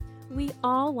We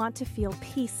all want to feel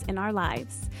peace in our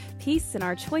lives. Peace in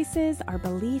our choices, our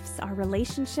beliefs, our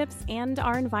relationships, and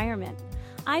our environment.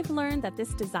 I've learned that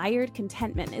this desired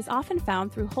contentment is often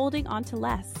found through holding on to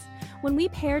less. When we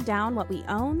pare down what we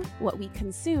own, what we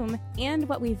consume, and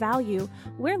what we value,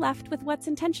 we're left with what's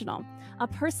intentional, a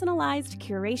personalized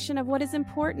curation of what is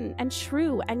important and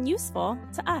true and useful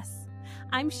to us.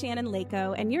 I'm Shannon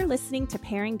Leyko, and you're listening to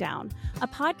Paring Down, a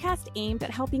podcast aimed at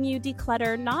helping you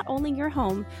declutter not only your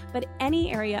home, but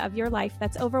any area of your life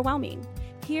that's overwhelming.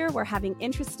 Here, we're having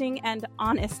interesting and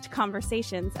honest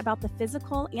conversations about the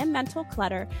physical and mental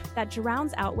clutter that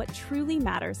drowns out what truly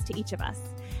matters to each of us.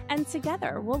 And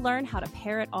together, we'll learn how to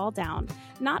pare it all down,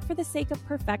 not for the sake of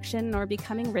perfection or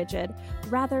becoming rigid,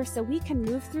 rather so we can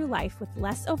move through life with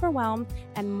less overwhelm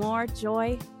and more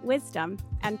joy, wisdom,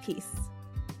 and peace.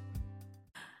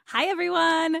 Hi,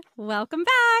 everyone. Welcome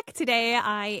back. Today,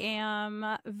 I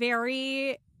am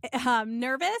very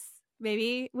nervous,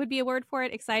 maybe would be a word for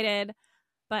it, excited,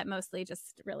 but mostly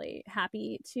just really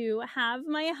happy to have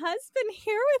my husband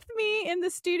here with me in the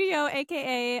studio,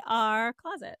 aka our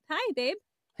closet. Hi, babe.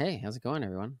 Hey, how's it going,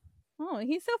 everyone? Oh,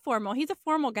 he's so formal. He's a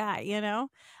formal guy, you know.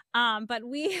 But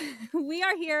we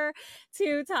are here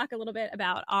to talk a little bit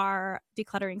about our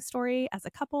decluttering story as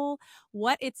a couple,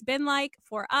 what it's been like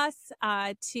for us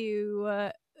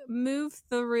to move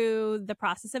through the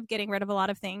process of getting rid of a lot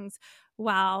of things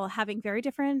while having very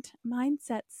different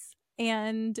mindsets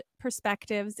and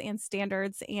perspectives and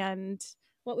standards. And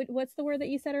what's the word that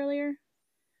you said earlier?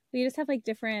 We just have like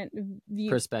different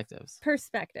perspectives,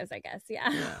 I guess.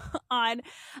 Yeah.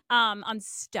 on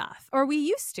stuff, or we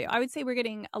used to. I would say we're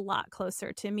getting a lot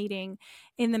closer to meeting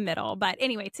in the middle. But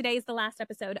anyway, today is the last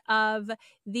episode of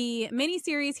the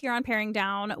mini-series here on Paring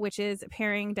Down, which is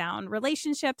paring down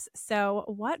relationships. So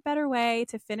what better way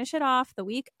to finish it off the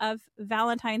week of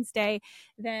Valentine's Day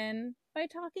than by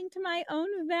talking to my own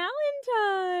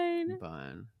Valentine?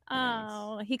 Bun.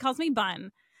 Oh, he calls me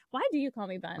Bun. Why do you call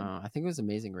me Bun? I think it was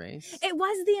Amazing Race. It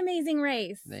was The Amazing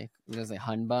Race. It was like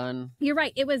Hun Bun. You're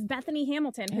right. It was Bethany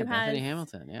Hamilton Bethany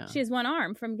Hamilton, yeah. She has one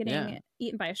arm from getting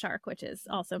eaten by a shark, which is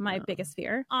also my biggest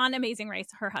fear. On Amazing Race,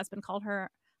 her husband called her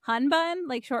Hun Bun,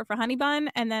 like short for honey bun,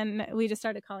 and then we just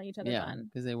started calling each other Bun.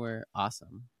 Because they were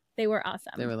awesome. They were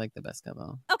awesome. They were like the best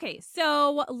couple. Okay,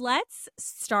 so let's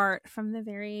start from the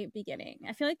very beginning.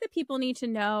 I feel like the people need to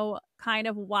know kind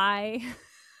of why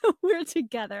we're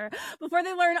together before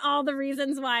they learn all the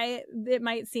reasons why it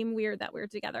might seem weird that we're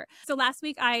together. So last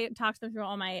week I talked them through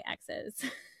all my exes.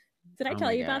 Did I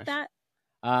tell you about that?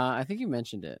 I think you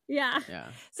mentioned it. Yeah.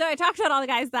 So I talked about all the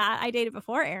guys that I dated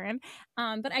before Aaron,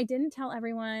 but I didn't tell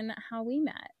everyone how we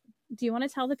met. Do you want to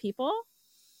tell the people?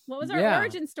 What was our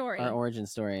origin story? Our origin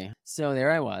story. So there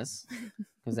I was,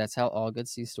 because that's how all good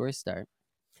sea stories start.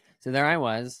 So there I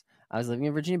was living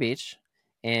in Virginia Beach.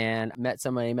 And met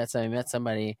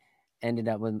somebody, ended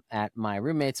up at my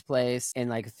roommate's place. And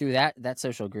like through that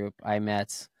social group, I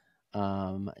met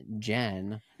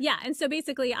Jen. Yeah. And so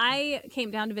basically I came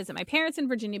down to visit my parents in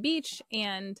Virginia Beach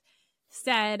and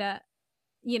said,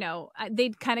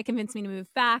 they'd kind of convinced me to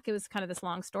move back. It was kind of this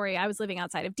long story. I was living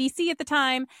outside of DC at the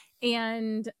time,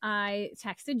 and I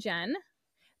texted Jen.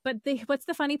 But what's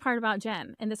the funny part about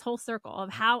Jen and this whole circle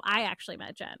of how I actually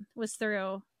met Jen was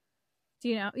through... Do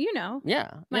you know?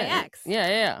 Yeah. My ex.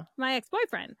 Yeah. My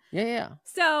ex-boyfriend. Yeah.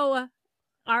 So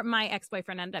my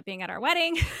ex-boyfriend ended up being at our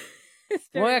wedding.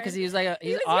 Well, yeah, because he's like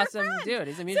he's an awesome dude.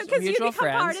 He's a mutual friend. Because you become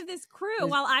part of this crew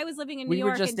while I was living in New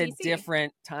York and DC. We were just at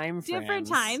different time frames. Different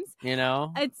times. You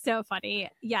know? It's so funny.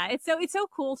 Yeah, it's so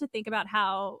cool to think about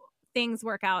how things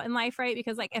work out in life, right?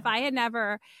 Because like if I had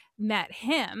never met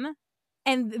him...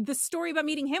 And the story about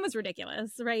meeting him was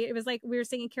ridiculous, right? It was like we were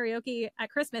singing karaoke at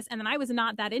Christmas, and then I was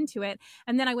not that into it.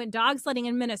 And then I went dog sledding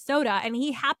in Minnesota, and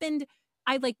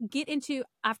I get into,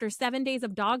 after 7 days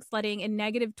of dog sledding in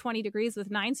negative 20 degrees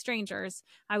with 9 strangers.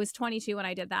 I was 22 when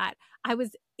I did that. I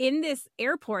was in this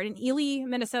airport in Ely,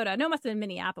 Minnesota. No, it must have been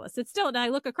Minneapolis. It's still, and I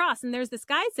look across, and there's this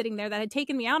guy sitting there that had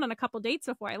taken me out on a couple dates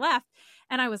before I left.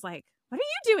 And I was like, what are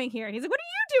you doing here? And he's like, what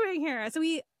are you doing here? So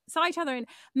we saw each other in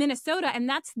Minnesota, and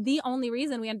that's the only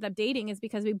reason we ended up dating, is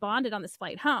because we bonded on this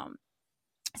flight home.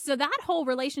 So that whole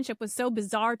relationship was so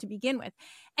bizarre to begin with,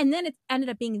 and then it ended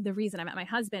up being the reason I met my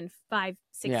husband 5-6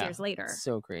 years later.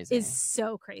 So crazy. Is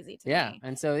so crazy to me.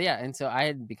 And so I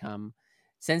had become,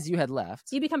 since you had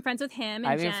left, you become friends with him. And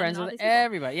I've been Jen friends with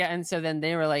everybody. Yeah, and so then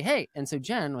they were like, hey, and so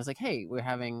Jen was like, hey, we're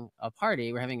having a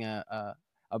party, we're having a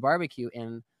barbecue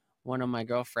in one of my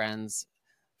girlfriend's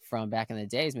from back in the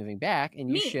days moving back, and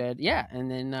you Me. should, and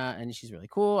then and she's really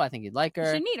cool. I think you'd like her.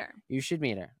 You should meet her. You should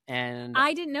meet her. And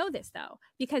I didn't know this though,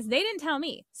 because they didn't tell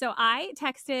me. So I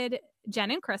texted Jen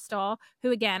and Crystal,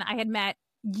 who again I had met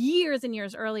years and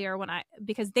years earlier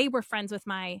because they were friends with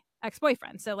my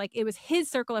ex-boyfriend. So like it was his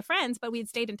circle of friends, but we had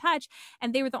stayed in touch,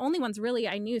 and they were the only ones really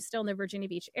I knew still in the Virginia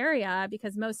Beach area,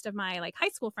 because most of my like high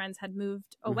school friends had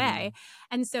moved away.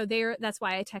 And so that's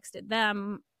why I texted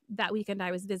them that weekend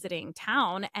I was visiting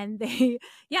town, and they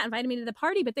invited me to the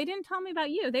party, but they didn't tell me about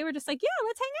you. They were just like, yeah,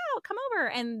 let's hang out, come over.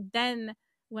 And then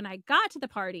when I got to the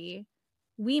party,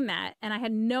 we met, and I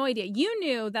had no idea. You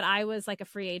knew that I was like a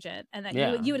free agent, and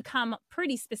that you would come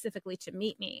pretty specifically to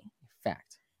meet me.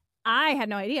 Fact. I had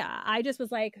no idea. I just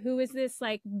was like, who is this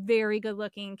like very good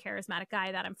looking, charismatic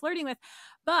guy that I'm flirting with?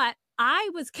 But I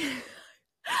thought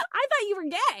you were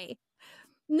gay.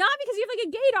 Not because you have like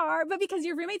a gaydar, but because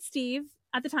your roommate Steve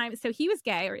at the time, so he was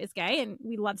gay or is gay, and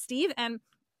we love Steve. And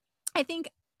I think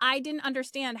I didn't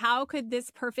understand, how could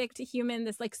this perfect human,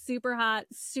 this like super hot,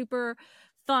 super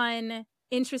fun,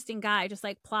 interesting guy just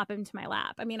like plop into my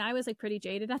lap. I mean, I was like pretty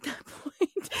jaded at that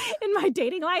point in my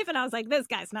dating life, and I was like, this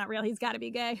guy's not real. He's got to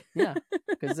be gay. Yeah,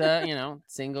 because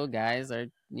single guys are,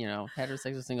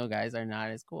 heterosexual single guys are not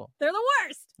as cool. They're the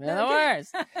worst. They're the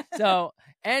worst. So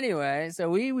anyway, so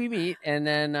we meet, and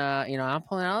then I'm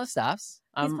pulling out all the stops.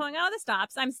 He's pulling out all the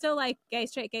stops. I'm still like gay,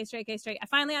 straight, gay, straight, gay, straight. I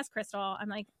finally asked Crystal. I'm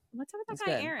like, what's up with that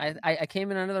guy, good. Aaron? I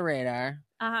came in under the radar.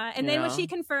 And then when she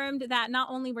confirmed that not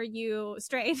only were you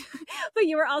straight, but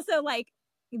you were also like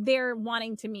they're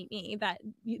wanting to meet me, that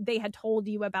they had told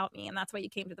you about me, and that's why you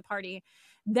came to the party,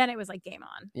 then it was like game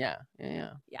on. Yeah.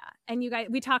 And you guys,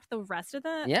 we talked the rest of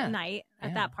the night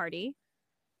at that party.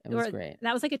 It was great.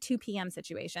 That was like a 2 p.m.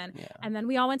 situation. Yeah. And then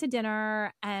we all went to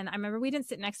dinner, and I remember we didn't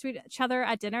sit next to each other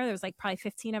at dinner. There was like probably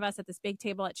 15 of us at this big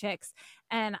table at Chick's,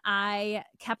 and I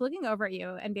kept looking over at you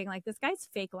and being like, this guy's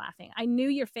fake laughing. I knew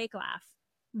your fake laugh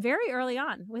very early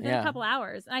on, within a couple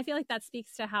hours. And I feel like that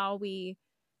speaks to how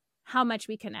much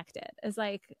we connected. It's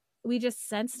like we just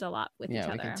sensed a lot with each other.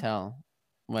 Yeah, we could tell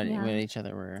what each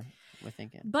other were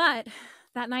thinking. But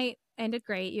that night ended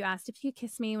great. You asked if you could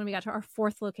kiss me when we got to our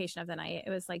 4th location of the night. It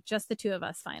was like just the 2 of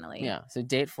us finally. Yeah. So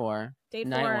date 4.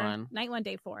 Night 1,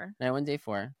 day 4. Day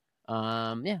 4.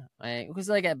 It was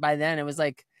like by then it was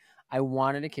like I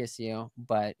wanted to kiss you,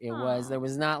 but there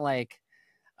was not like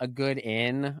a good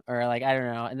in, or like I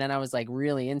don't know. And then I was like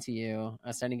really into you. I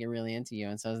was starting to get really into you,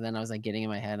 and so then I was like getting in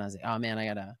my head, and I was like, oh man,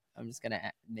 I'm just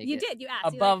gonna make you it. You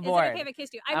asked above board. Is it okay if I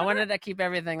kissed you? I wanted to keep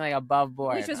everything like above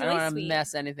board. Which was I really don't want to sweet.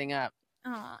 mess anything up.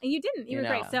 Oh, and you didn't. You were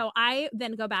great. So I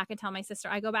then go back and tell my sister.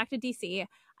 I go back to DC.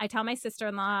 I tell my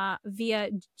sister-in-law via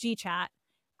G-Chat.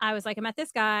 I was like, I met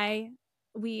this guy.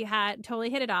 We had totally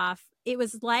hit it off. It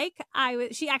was like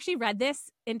she actually read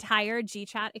this entire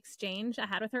G-Chat exchange I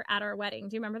had with her at our wedding.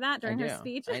 Do you remember that during her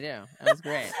speech? I do. That was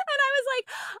great. And I was like,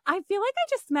 I feel like I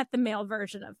just met the male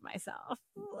version of myself.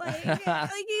 Like he's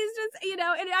just, and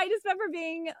I just remember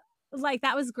being like,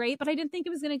 that was great, but I didn't think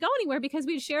it was going to go anywhere, because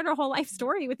we'd shared our whole life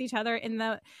story with each other in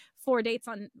the 4 dates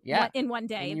in one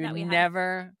day that we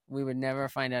had. We would never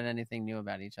find out anything new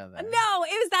about each other. No,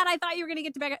 it was that I thought you were going to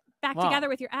get back together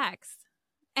with your ex.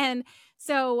 And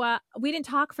so we didn't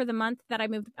talk for the month that I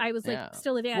moved. I was like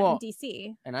still living out in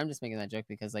DC. And I'm just making that joke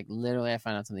because like literally I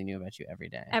find out something new about you every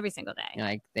day. Every single day.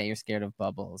 Like that you're scared of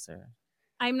bubbles or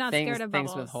I'm not scared of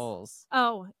bubbles. Things with holes.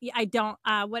 Oh, yeah, I don't.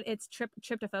 It's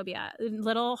tryptophobia.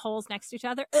 Little holes next to each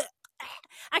other. Ugh.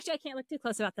 Actually, I can't look too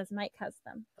close about this. Mike has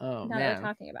them. Oh, now that we're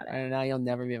talking about it. And now you'll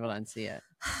never be able to unsee it.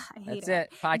 I hate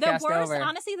That's it. Podcast the worst, over.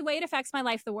 Honestly, the way it affects my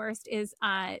life the worst is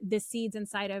the seeds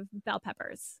inside of bell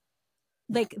peppers.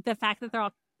 Like the fact that they're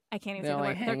all, I can't even say the like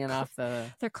word. Hanging off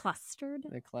they're clustered.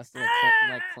 They're clustered,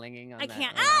 like clinging on. I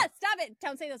can't. That, Stop it!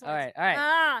 Don't say those words. All right.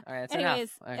 All right. That's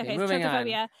anyways, enough. Okay, moving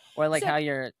on. Or like how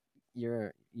you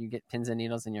get pins and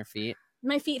needles in your feet.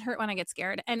 My feet hurt when I get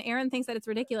scared, and Aaron thinks that it's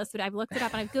ridiculous, but I've looked it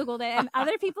up and I've Googled it, and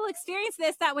other people experience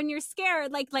this, that when you're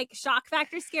scared, like shock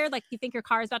factor scared, like you think your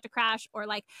car is about to crash, or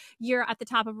like you're at the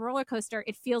top of a roller coaster,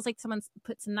 it feels like someone's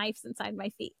put some knives inside my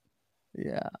feet.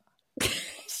 Yeah.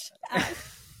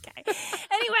 Okay.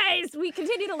 Anyways, we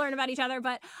continue to learn about each other,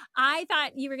 but I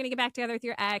thought you were going to get back together with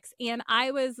your ex, and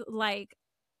I was like,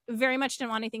 very much didn't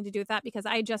want anything to do with that, because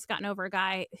I had just gotten over a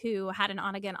guy who had an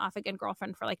on-again, off-again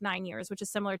girlfriend for like 9 years, which is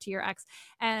similar to your ex.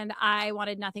 And I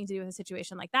wanted nothing to do with a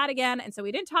situation like that again. And so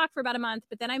we didn't talk for about a month,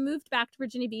 but then I moved back to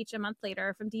Virginia Beach a month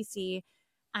later from DC,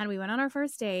 and we went on our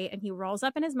first date, and he rolls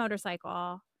up in his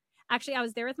motorcycle. Actually, I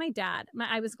was there with my dad.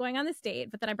 I was going on this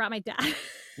date, but then I brought my dad.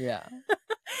 Yeah.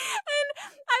 And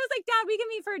I was like, Dad, we can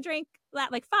meet for a drink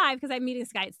at like 5, because I'm meeting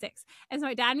this guy at 6. And so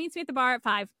my dad meets me at the bar at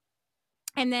 5.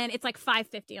 And then it's like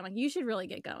 5:50. I'm like, you should really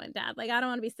get going, Dad. Like, I don't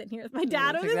want to be sitting here with my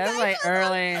dad. That's like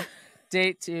early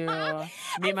date to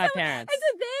meet my parents. And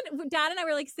so then Dad and I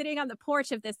were like sitting on the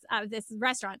porch of this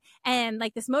restaurant, and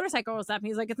like this motorcycle was up, and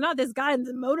he's like, it's not this guy in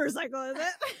the motorcycle, is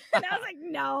it? And I was like,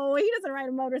 no, he doesn't ride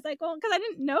a motorcycle, because I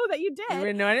didn't know that you did. We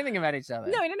didn't know anything about each other.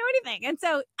 No, we didn't know anything. And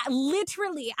so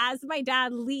literally as my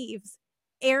dad leaves,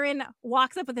 Aaron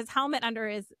walks up with his helmet under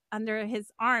his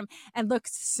arm and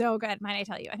looks so good, might I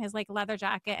tell you, and his like leather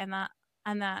jacket and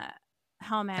the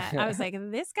helmet. I was like,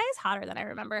 this guy's hotter than I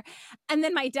remember. And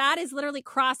then my dad is literally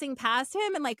crossing past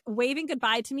him and like waving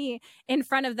goodbye to me in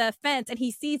front of the fence, and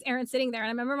he sees Aaron sitting there. And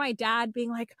I remember my dad being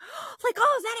like,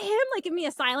 oh, is that him? Like, give me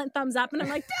a silent thumbs up. And I'm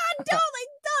like, Dad, don't,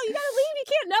 you gotta leave. You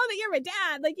can't know that you're my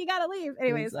dad. Like, you gotta leave.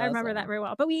 Anyways, awesome. I remember that very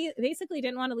well. But we basically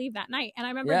didn't want to leave that night. And I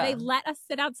remember they let us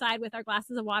sit outside with our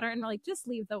glasses of water, and we're like, just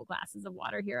leave the glasses of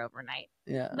water here overnight.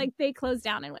 Yeah. Like, they closed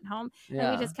down and went home. Yeah.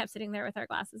 And we just kept sitting there with our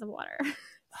glasses of water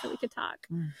so we could talk.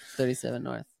 37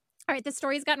 North. All right, the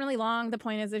story's gotten really long. The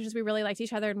point is, it's just we really liked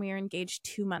each other, and we were engaged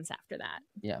 2 months after that.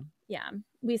 Yeah. Yeah.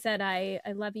 We said, I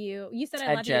love you. You said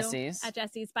I love Jesse's. You. At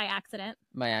Jesse's. By accident.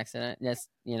 By accident. Yes.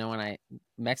 You know, when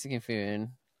Mexican food,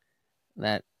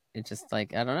 that it just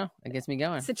like, I don't know. It gets me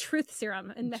going. It's a truth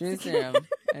serum in Mexican. Truth serum.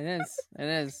 It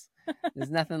is. There's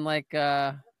nothing like,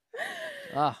 Jesse's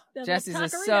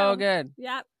is so good.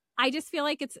 Yeah. I just feel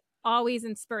like it's always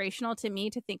inspirational to me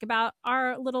to think about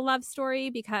our little love story,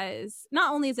 because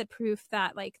not only is it proof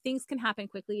that like things can happen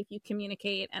quickly if you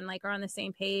communicate and like are on the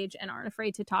same page and aren't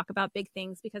afraid to talk about big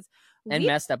things, because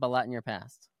messed up a lot in your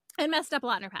past. And messed up a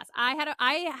lot in our past. I had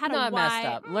Not messed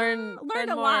up. Learned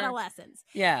a lot of lessons.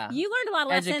 Yeah. You learned a lot of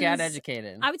lessons.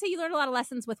 Educated. I would say you learned a lot of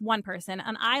lessons with one person,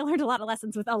 and I learned a lot of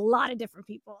lessons with a lot of different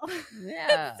people.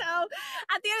 Yeah. So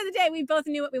at the end of the day, we both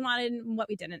knew what we wanted and what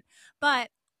we didn't. But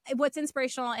what's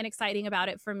inspirational and exciting about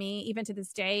it for me, even to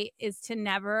this day, is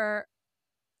I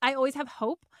always have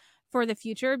hope for the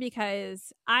future,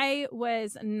 because I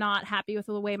was not happy with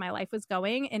the way my life was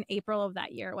going in April of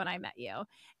that year when I met you.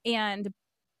 And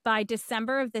by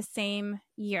December of the same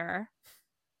year,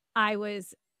 I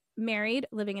was married,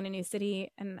 living in a new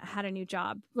city, and had a new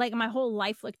job. Like, my whole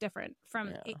life looked different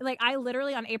from like, I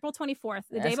literally on April 24th,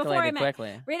 the day before I met you,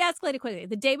 it escalated quickly.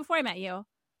 The day before I met you,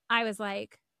 I was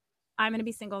like, I'm going to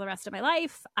be single the rest of my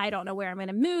life. I don't know where I'm going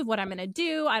to move, what I'm going to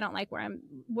do. I don't like where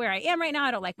I am right now.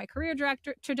 I don't like my career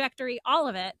trajectory, all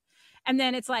of it. And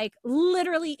then it's like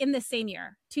literally in the same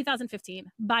year,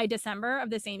 2015, by December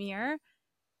of the same year,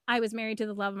 I was married to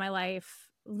the love of my life,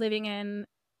 living in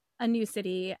a new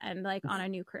city and like on a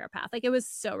new career path. Like, it was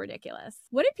so ridiculous.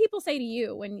 What did people say to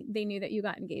you when they knew that you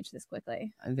got engaged this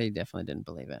quickly? They definitely didn't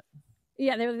believe it.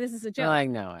 Yeah, this is a joke. They're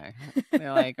like, no way.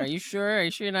 They're like, are you sure? Are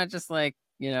you sure you're not just like,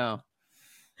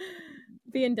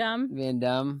 being dumb? Being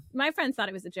dumb. My friends thought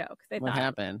it was a joke. What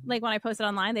happened? Like, when I posted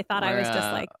online, they thought I was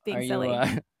just like being silly.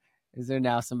 Is there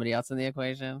now somebody else in the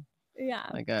equation? Yeah.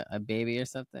 Like a baby or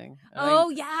something? Yeah.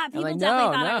 People definitely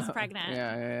thought I was pregnant.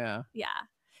 Yeah. Yeah.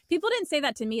 People didn't say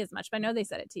that to me as much, but I know they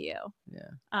said it to you.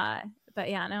 Yeah. But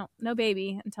yeah, no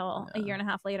baby until a year and a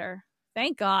half later.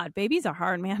 Thank God. Babies are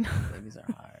hard, man. Babies are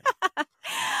hard.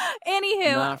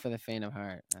 Anywho. Not for the faint of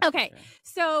heart. Okay.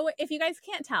 So if you guys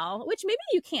can't tell, which maybe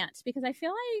you can't, because I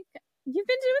feel like you've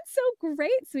been doing so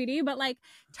great, sweetie, but like,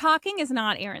 talking is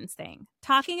not Aaron's thing.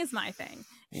 Talking is my thing.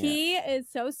 Yeah. He is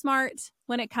so smart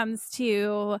when it comes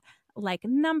to like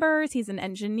numbers. He's an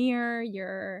engineer.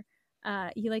 You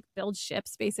like build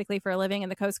ships basically for a living in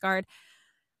the Coast Guard.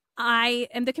 I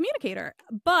am the communicator,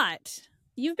 but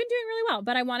you've been doing really well.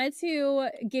 But I wanted to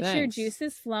get your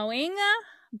juices flowing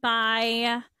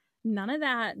by none of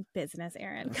that business,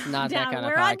 Aaron. It's not that kind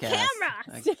We're of podcast.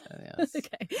 On camera. Yes.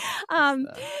 Okay.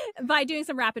 By doing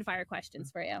some rapid fire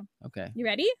questions for you. Okay. You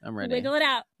ready? I'm ready. Wiggle it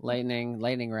out. Lightning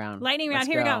round. Let's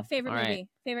Here we go. Favorite movie. Right.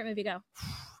 Favorite movie. Go.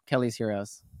 Kelly's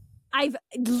Heroes. I've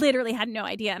literally had no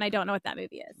idea, and I don't know what that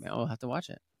movie is. We'll have to watch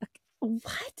it.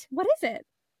 What? What is it?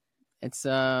 It's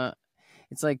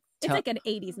like an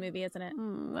 80s movie, isn't it?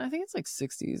 I think it's like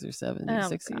 60s or 70s,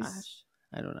 60s. Gosh.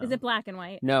 I don't know. Is it black and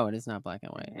white? No, it is not black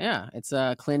and white. Okay. Yeah, it's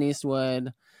Clint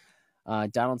Eastwood,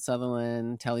 Donald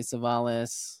Sutherland, Telly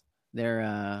Savalas. They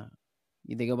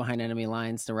go behind enemy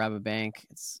lines to rob a bank.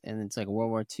 It's like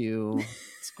World War II.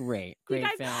 It's great, great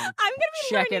guys, film. I'm gonna be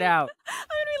check it out. I'm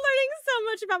gonna be learning so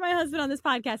much about my husband on this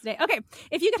podcast today. Okay,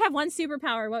 if you could have one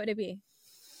superpower, what would it be?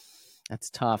 That's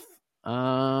tough.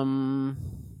 I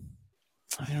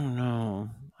don't know.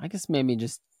 I guess maybe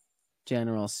just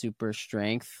general super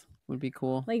strength would be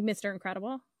cool. Like Mr.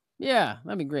 Incredible? Yeah,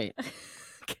 that'd be great.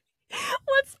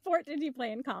 What sport did you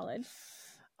play in college?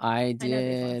 I I know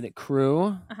these ones. did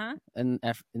crew Uh-huh. in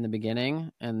the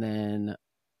beginning, and then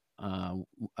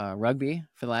rugby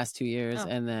for the last 2 years, Oh.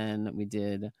 and then we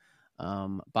did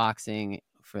boxing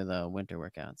for the winter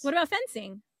workouts. What about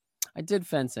fencing? I did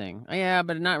fencing. Yeah,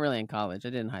 but not really in college. I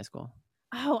did in high school.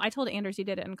 Oh, I told Anders you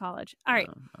did it in college. All right.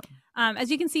 Oh. As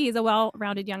you can see, he's a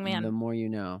well-rounded young man. The more you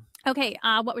know. Okay.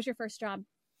 What was your first job?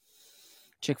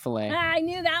 Chick-fil-A. I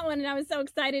knew that one, and I was so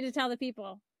excited to tell the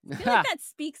people. I feel like that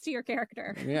speaks to your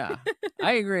character. Yeah,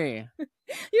 I agree.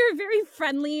 You're a very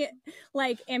friendly,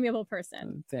 like, amiable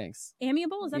person. Thanks.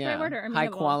 Amiable? Is that the right word? Or amenable? High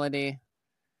quality.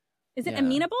 Is it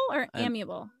amenable or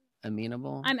amiable?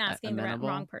 Amenable? I'm asking the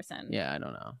wrong person. Yeah, I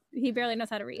don't know. He barely knows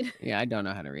how to read. Yeah, I don't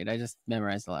know how to read. I just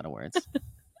memorized a lot of words.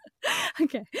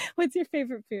 Okay. What's your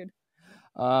favorite food?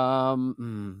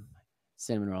 Cinnamon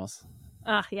rolls.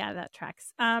 Oh, yeah, that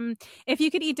tracks. If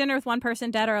you could eat dinner with one person,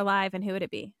 dead or alive, and who would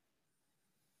it be?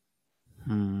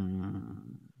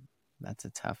 That's a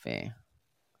toughie.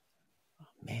 Oh,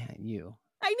 man, you.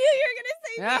 I knew you were going to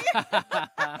say me.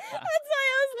 That's why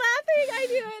I was laughing. I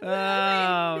knew it.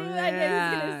 I knew he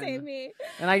was going to say me.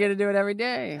 And I get to do it every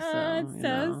day. So, it's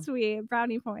so sweet.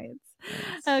 Brownie points.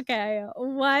 Thanks. Okay.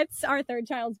 What's our third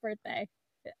child's birthday?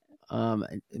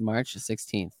 March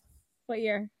 16th. What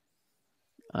year?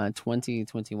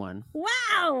 2021.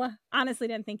 Wow. Honestly,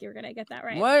 didn't think you were going to get that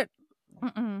right. What?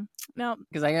 No.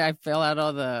 Because I fill out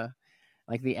all the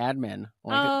the admin,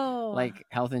 like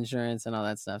health insurance and all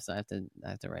that stuff. So I have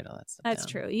to write all that stuff. That's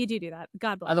down. true. You do that.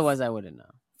 God bless. Otherwise, I wouldn't know.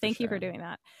 Thank you for doing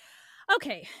that.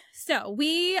 Okay, so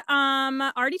we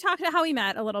already talked about how we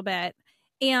met a little bit,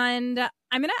 and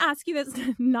I'm going to ask you this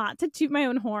not to toot my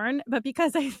own horn, but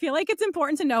because I feel like it's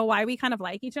important to know why we kind of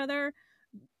like each other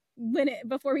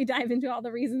before we dive into all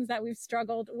the reasons that we've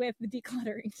struggled with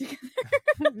decluttering together.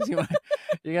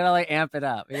 You gotta amp it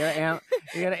up. You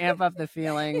gotta amp up the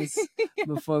feelings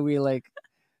before we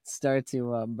start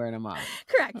to burn them off.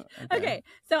 Correct. Okay,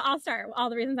 so I'll start. All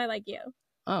the reasons I like you.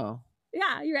 Oh.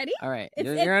 Yeah, you ready? All right.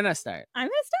 You're gonna start. I'm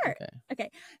gonna start.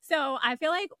 Okay. So I feel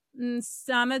like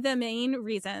some of the main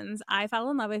reasons I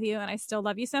fell in love with you, and I still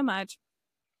love you so much,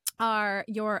 are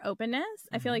your openness.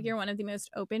 I feel like you're one of the most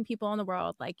open people in the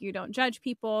world. Like, you don't judge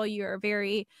people. You're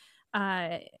very,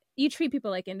 you treat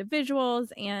people like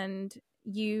individuals, and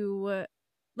you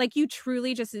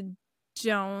truly just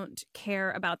don't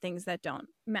care about things that don't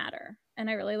matter. And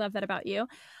I really love that about you.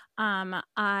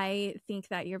 I think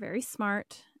that you're very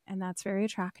smart, and that's very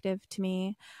attractive to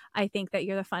me. I think that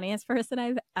you're the funniest person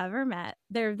I've ever met.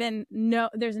 There's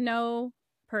no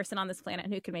person on this planet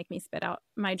who could make me spit out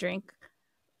my drink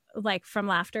from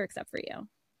laughter except for you.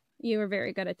 You were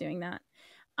very good at doing that.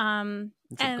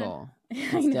 It's a goal.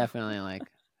 It's definitely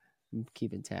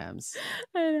keeping tabs.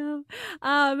 I know.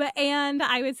 And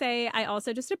I would say I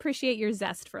also just appreciate your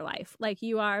zest for life.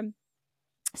 You are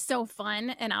so fun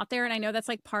and out there, and I know that's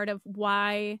part of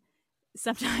why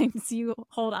sometimes you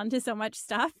hold on to so much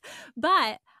stuff,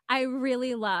 but I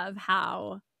really love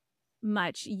how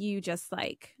much you just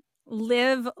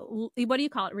live. What do you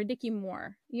call it?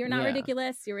 Ridicumore. You're not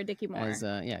ridiculous. You're ridicumore. As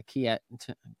Kiet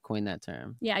coined that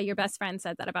term. Yeah, your best friend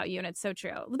said that about you, and it's so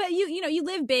true. But you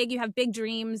live big. You have big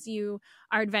dreams. You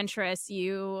are adventurous.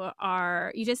 You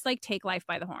just take life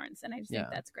by the horns, and I just think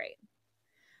that's great.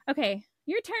 Okay,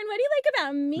 your turn. What do you like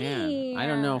about me? Man, I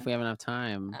don't know if we have enough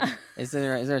time. Is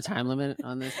there a time limit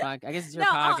on this podcast? I guess it's your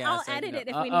podcast. I'll edit it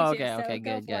if we need to. Okay,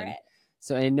 good. It.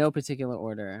 So in no particular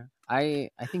order, I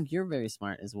think you're very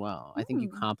smart as well. I think you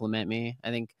compliment me.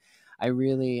 I think I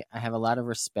have a lot of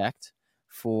respect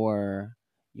for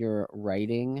your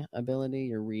writing ability,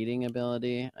 your reading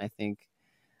ability. I think,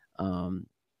 I don't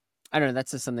know,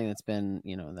 that's just something that's been,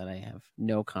 that I have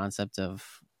no concept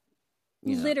of.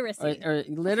 Literacy. Or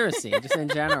literacy, just in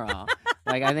general.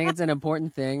 I think it's an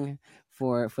important thing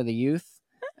for the youth.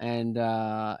 And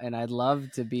I'd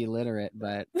love to be literate,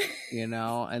 but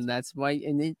and that's why,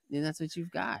 and that's what you've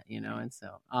got, and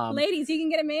so ladies, you can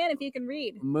get a man if you can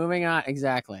read. Moving on,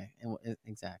 exactly.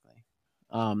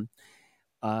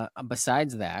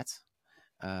 Besides that,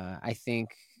 I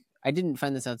think I didn't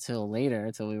find this out till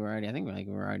later, till we were already, I think we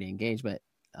were already engaged, but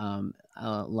I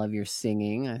love your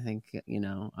singing. I think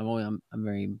I'm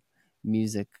very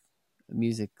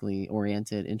musically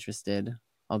oriented, interested,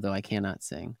 although I cannot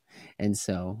sing, and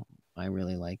so I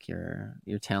really like your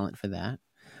talent for that.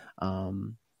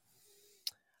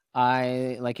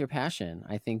 I like your passion.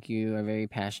 I think you are very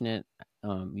passionate.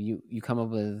 You come up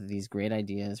with these great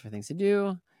ideas for things to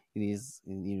do, these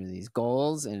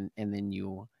goals, and then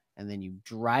you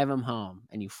drive them home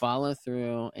and you follow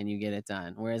through and you get it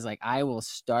done. Whereas I will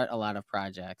start a lot of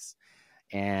projects,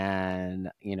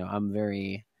 and I'm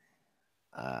very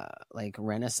like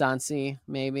Renaissance-y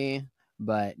maybe,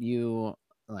 but you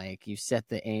set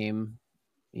the aim,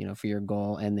 for your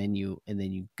goal, and then you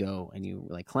go and you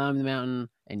like climb the mountain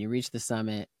and you reach the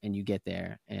summit and you get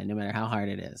there, and no matter how hard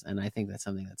it is. And I think that's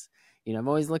something that's, I've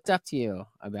always looked up to you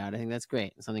about. I think that's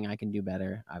great. It's something I can do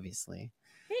better, obviously.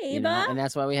 Hey, Eva. And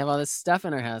that's why we have all this stuff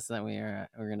in our house that we're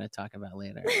going to talk about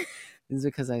later. It's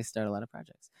because I start a lot of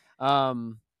projects. Oh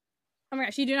my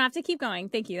gosh, you do not have to keep going.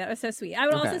 Thank you. That was so sweet. I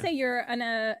would also say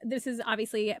this is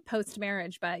obviously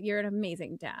post-marriage, but you're an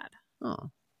amazing dad.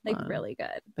 Oh, really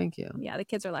good. Thank you. Yeah, the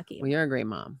kids are lucky. Well, you're a great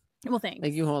mom. Well, thanks.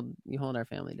 Like you hold our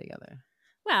family together.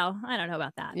 Well, I don't know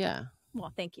about that. Yeah.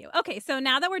 Well, thank you. Okay, so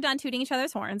now that we're done tooting each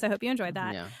other's horns, I hope you enjoyed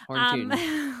that. Yeah, horn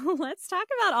tooting. Let's talk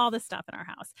about all the stuff in our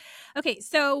house. Okay,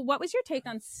 so what was your take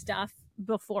on stuff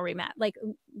before we met? Like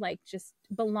just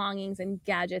belongings and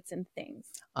gadgets and things.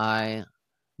 I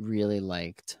really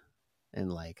liked and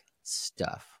like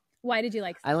stuff. Why did you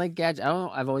like stuff? I like gadgets.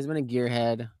 I've always been a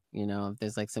gearhead. If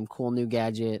there's like some cool new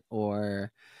gadget,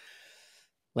 or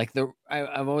like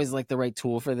I've always liked the right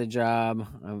tool for the job.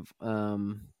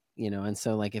 And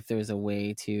so like if there's a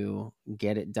way to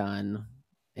get it done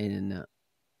in,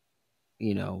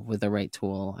 with the right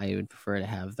tool, I would prefer to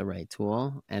have the right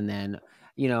tool. And then,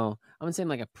 I wouldn't say I'm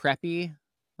like a preppy,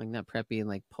 like not preppy,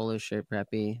 like polo shirt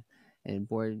preppy and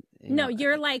board. No,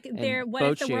 you're like there. What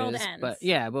if the world ends? But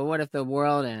what if the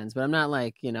world ends? But I'm not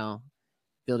like,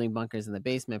 building bunkers in the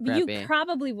basement preppy. You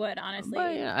probably would, honestly.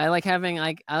 But yeah, I like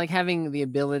having the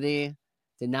ability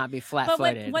to not be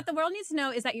flat-footed. But what the world needs to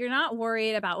know is that you're not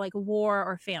worried about like war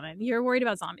or famine. You're worried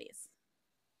about zombies.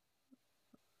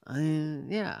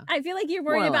 Yeah. I feel like you're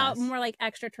worried about more like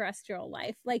extraterrestrial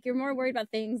life. Like you're more worried about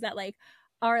things that like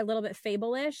are a little bit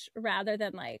fable-ish rather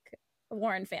than like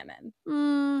war and famine.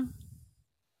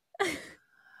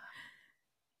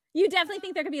 You definitely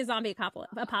think there could be a zombie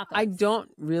apocalypse. I don't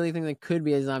really think there could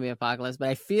be a zombie apocalypse, but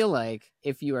I feel like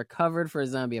if you are covered for a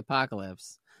zombie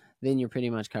apocalypse, then you're pretty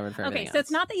much covered for everything else. So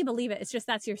it's not that you believe it. It's just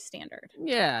that's your standard.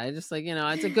 Yeah, I just like,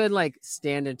 it's a good like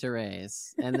standard to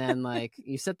raise. And then like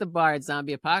you set the bar at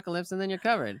zombie apocalypse and then you're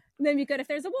covered. Then you're good if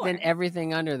there's a war. Then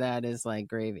everything under that is like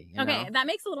gravy. Okay, that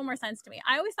makes a little more sense to me.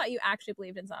 I always thought you actually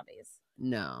believed in zombies.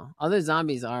 No. Other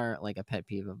zombies are like a pet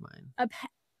peeve of mine.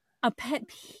 A pet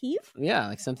peeve? Yeah,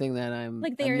 like something that I'm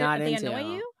like I'm not they into.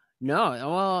 Annoy you? No,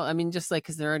 well, I mean, just like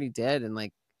because they're already dead and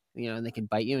like and they can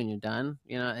bite you and you're done.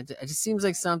 It just seems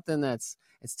like something it's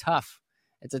tough.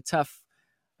 It's a tough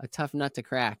nut to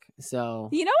crack. So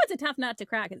what's a tough nut to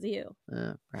crack is you.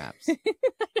 Perhaps.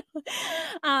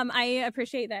 I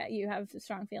appreciate that you have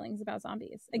strong feelings about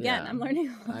zombies. Again, I'm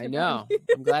learning. I know.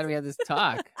 I'm glad we had this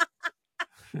talk.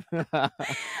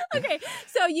 Okay,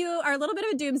 so you are a little bit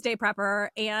of a doomsday prepper,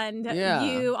 and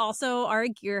you also are a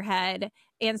gearhead.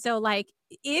 And so like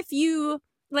if you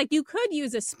could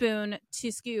use a spoon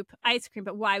to scoop ice cream,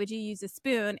 but why would you use a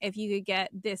spoon if you could get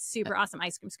this super awesome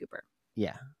ice cream scooper?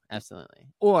 Yeah, absolutely.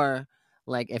 Or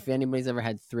like if anybody's ever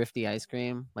had Thrifty ice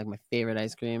cream, like my favorite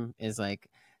ice cream is like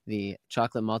the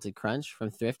chocolate malted crunch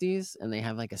from Thrifty's, and they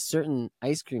have like a certain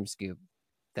ice cream scoop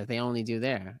that they only do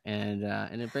there, and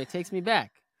it takes me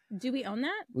back. Do we own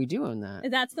that? We do own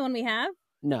that. That's the one we have?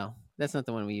 No, that's not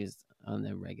the one we used on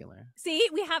the regular. See,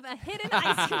 we have a hidden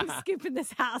ice cream scoop in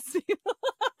this house. You know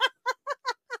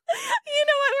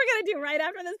what we're going to do right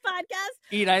after this podcast?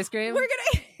 Eat ice cream? We're going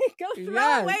to go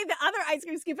throw away the other ice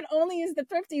cream scoop and only use the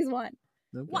Thrifty's one.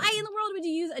 Okay. Why in the world would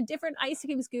you use a different ice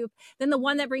cream scoop than the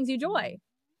one that brings you joy?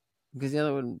 Because the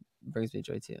other one brings me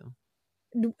joy too.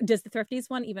 Does the Thrifty's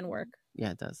one even work?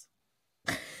 Yeah, it does.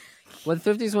 Well, the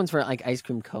Thrifty's one's for like ice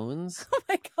cream cones. Oh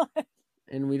my God.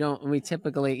 And we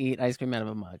typically eat ice cream out of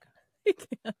a mug.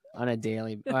 On a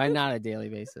daily, not a daily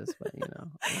basis, but Do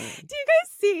you guys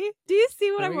see? Do you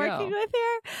see what I'm working with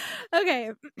here?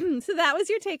 Okay, so that was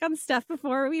your take on stuff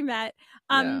before we met.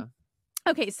 Yeah.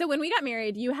 Okay, so when we got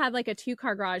married, you had like a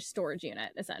 2-car garage storage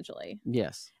unit, essentially.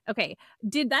 Yes. Okay,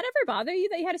 did that ever bother you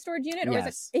that you had a storage unit? Or yes.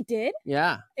 Was it did?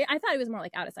 Yeah. I thought it was more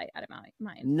like out of sight, out of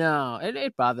mind. No,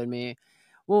 it bothered me.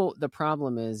 Well, the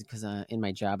problem is because in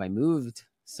my job, I moved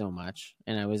so much,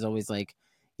 and I was always like,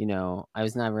 I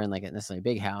was never in like a necessarily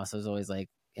big house. I was always like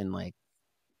in like,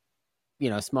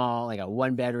 small, like a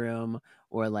 1-bedroom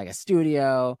or like a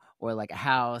studio or like a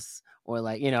house or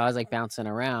like, I was like bouncing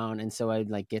around. And so I'd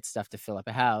like get stuff to fill up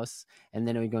a house, and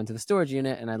then I would go into the storage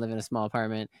unit, and I live in a small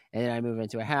apartment, and then I move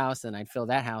into a house and I'd fill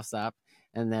that house up.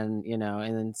 And then,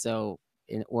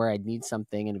 or I'd need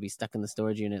something and it'd be stuck in the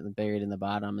storage unit and buried in the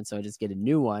bottom. And so I just get a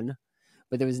new one,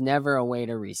 but there was never a way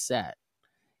to reset.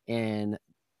 And,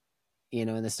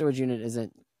 and the storage unit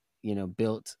isn't,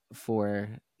 built for,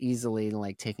 easily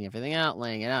like taking everything out,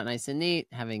 laying it out nice and neat,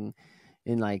 having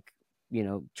in like,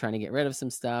 trying to get rid of some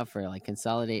stuff or like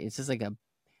consolidate. It's just like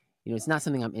it's not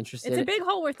something I'm interested in. It's a big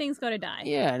hole where things go to die.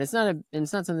 Yeah, and it's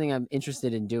not something I'm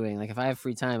interested in doing. Like if I have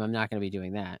free time, I'm not going to be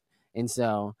doing that. And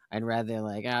so I'd rather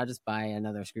like, I'll just buy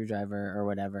another screwdriver or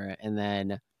whatever, and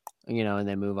then, and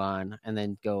then move on and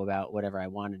then go about whatever I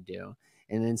want to do.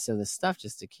 And then so the stuff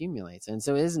just accumulates. And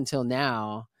so it is until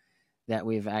now that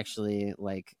we've actually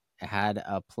like had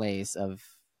a place of,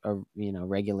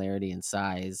 regularity and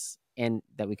size, and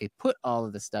that we could put all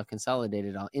of the stuff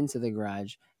consolidated all into the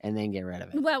garage and then get rid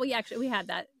of it. Well, we had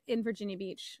that in Virginia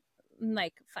Beach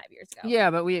like 5 years ago. Yeah,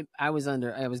 but I was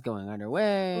going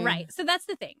underway. Right. So that's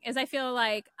the thing, is I feel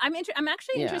like I'm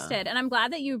actually interested, and I'm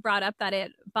glad that you brought up that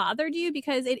it bothered you,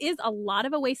 because it is a lot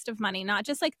of a waste of money, not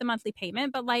just like the monthly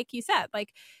payment, but like you said, like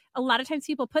a lot of times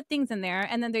people put things in there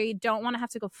and then they don't want to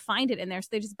have to go find it in there, so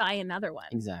they just buy another one.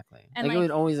 Exactly. And like it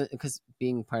would always, because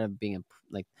being part of being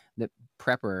like the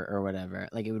prepper or whatever,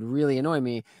 like it would really annoy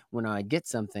me when I'd get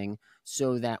something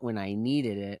so that when I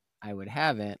needed it, I would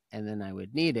have it, and then I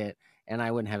would need it and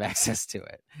I wouldn't have access to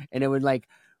it. And it would like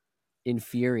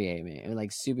infuriate me. It would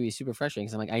like be super frustrating,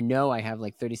 because I'm like, I know I have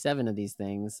like 37 of these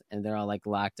things and they're all like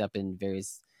locked up in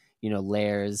various,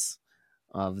 layers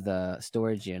of the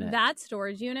storage unit. That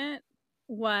storage unit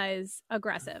was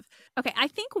aggressive. Okay, I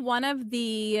think one of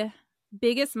the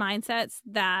biggest mindsets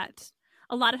that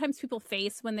a lot of times people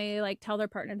face when they like tell their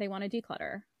partner they want to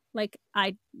declutter, like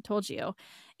I told you,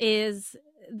 is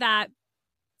that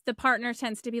the partner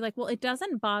tends to be like, well, it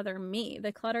doesn't bother me.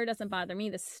 The clutter doesn't bother me.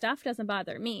 The stuff doesn't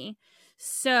bother me.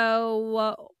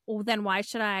 So then why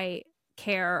should I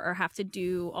care or have to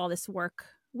do all this work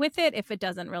with it if it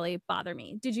doesn't really bother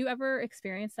me? Did you ever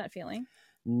experience that feeling?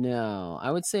 No, I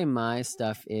would say my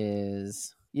stuff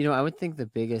is, I would think the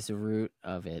biggest root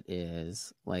of it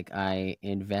is like I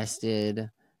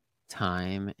invested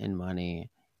time and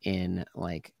money in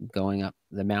like going up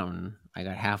the mountain. I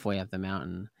got halfway up the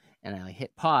mountain and I like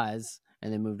hit pause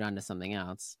and then moved on to something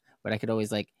else. But I could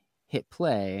always like hit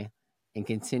play and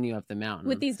continue up the mountain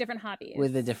with these different hobbies.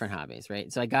 With the different hobbies,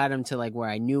 right? So I got them to like where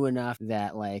I knew enough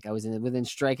that like I was within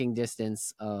striking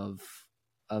distance of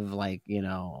like,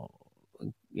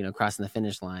 crossing the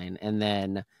finish line, and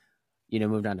then,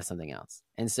 moved on to something else.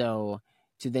 And so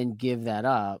to then give that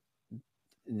up,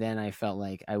 then I felt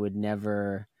like I would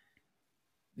never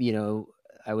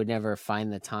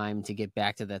find the time to get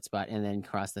back to that spot and then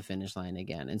cross the finish line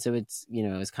again. And so it's,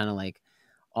 it's kind of like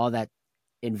all that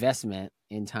investment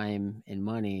in time and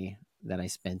money that I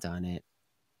spent on it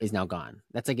is now gone.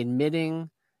 That's like admitting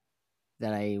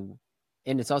that and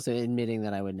it's also admitting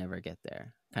that I would never get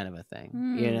there, kind of a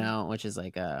thing, which is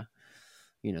like a,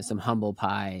 some humble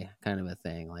pie kind of a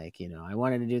thing. Like, I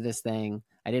wanted to do this thing,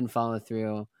 I didn't follow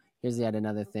through. Here's yet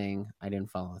another thing I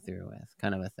didn't follow through with,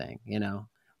 kind of a thing,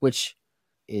 which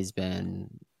has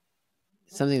been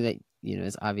something that,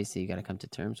 is obviously you got to come to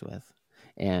terms with,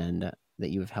 and that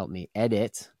you have helped me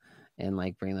edit and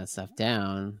like bring that stuff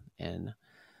down. And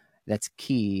that's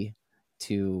key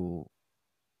to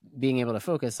being able to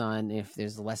focus on, if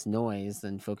there's less noise,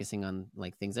 than focusing on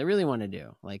like things I really want to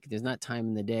do. Like there's not time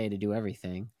in the day to do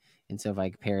everything. And so if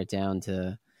I pare it down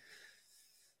to,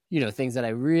 things that I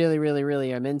really, really,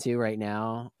 really am into right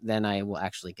now, then I will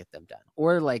actually get them done.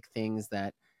 Or like things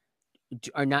that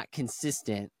are not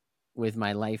consistent with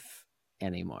my life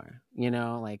anymore.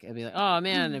 Like I'd be like, oh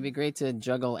man, it'd be great to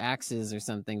juggle axes or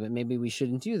something, but maybe we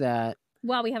shouldn't do that.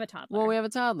 Well, we have a toddler.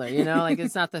 Like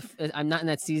it's not I'm not in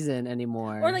that season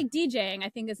anymore. Or like DJing, I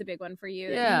think, is a big one for you.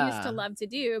 Yeah. You used to love to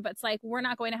do, but it's like we're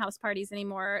not going to house parties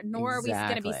anymore, nor are we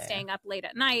going to be staying up late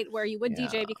at night where you would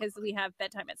DJ because we have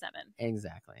bedtime at 7.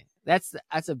 Exactly. That's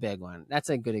a big one. That's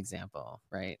a good example,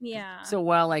 right? Yeah. So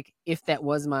while like if that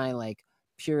was my like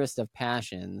purest of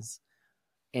passions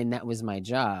and that was my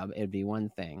job, it'd be one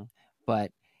thing.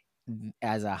 But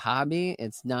as a hobby,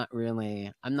 it's not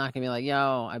really, I'm not gonna be like,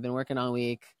 yo, I've been working all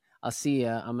week, I'll see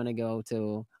ya, I'm gonna go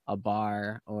to a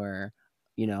bar or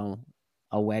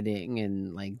a wedding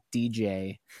and like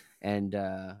DJ and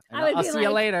I'll see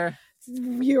you later.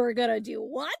 You're gonna do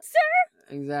what,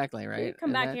 sir? Exactly, right.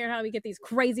 Come back here and how we get these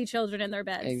crazy children in their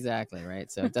beds. Exactly,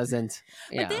 right. So it doesn't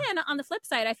But then on the flip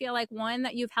side, I feel like one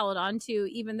that you've held on to,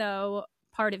 even though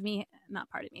in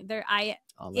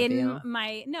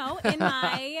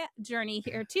my journey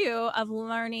here too, of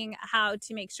learning how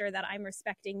to make sure that I'm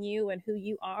respecting you and who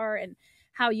you are and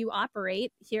how you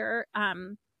operate here.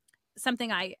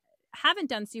 Something I haven't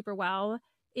done super well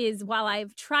is, while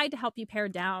I've tried to help you pare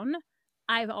down,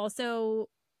 I've also,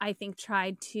 I think,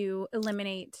 tried to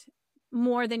eliminate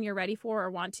more than you're ready for or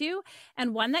want to.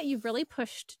 And one that you've really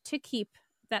pushed to keep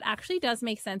that actually does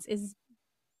make sense is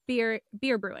beer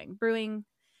brewing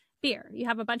beer. You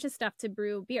have a bunch of stuff to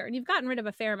brew beer, and you've gotten rid of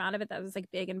a fair amount of it that was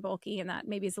like big and bulky and that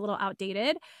maybe is a little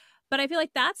outdated. But I feel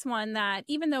like that's one that,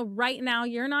 even though right now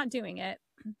you're not doing it,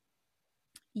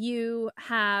 you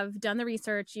have done the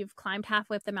research, you've climbed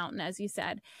halfway up the mountain, as you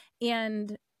said,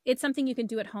 and it's something you can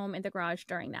do at home in the garage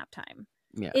during nap time.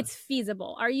 Yeah. It's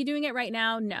feasible. Are you doing it right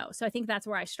now? No. So I think that's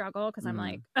where I struggle, because I'm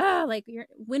Mhm. like,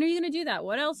 when are you going to do that?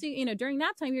 What else? During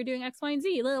nap time, you're doing X, Y, and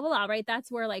Z, blah, blah, blah, right? That's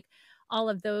where like all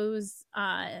of those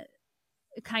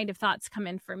kind of thoughts come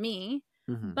in for me.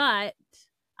 Mhm. But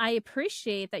I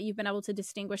appreciate that you've been able to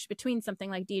distinguish between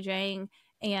something like DJing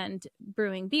and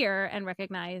brewing beer and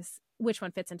recognize which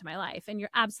one fits into my life. And you're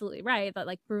absolutely right that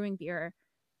like brewing beer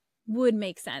would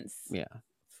make sense Yeah.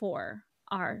 for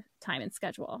our time and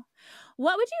schedule.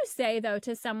 What would you say though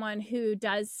to someone who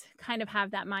does kind of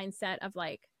have that mindset of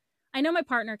like, I know my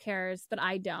partner cares, but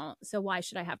I don't, so why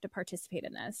should I have to participate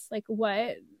in this? Like,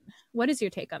 what is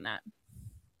your take on that?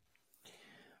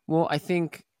 Well, I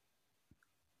think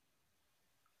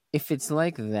if it's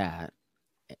like that,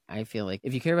 I feel like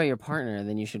if you care about your partner,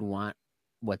 then you should want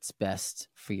what's best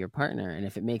for your partner. And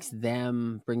if it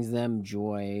brings them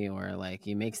joy, or like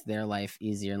it makes their life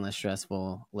easier and less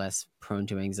stressful, less prone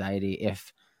to anxiety,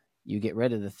 if you get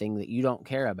rid of the thing that you don't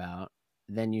care about,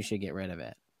 then you should get rid of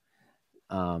it.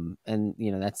 And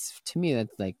that's, to me, that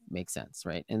like makes sense,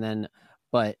 right? And then,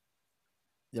 but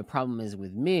the problem is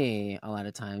with me a lot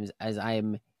of times, as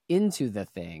I'm into the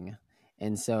thing,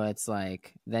 and so it's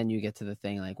like, then you get to the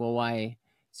thing like, well, why?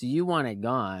 So you want it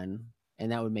gone,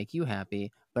 and that would make you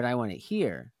happy, but I want it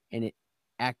here, and it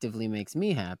actively makes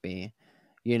me happy,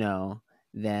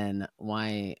 then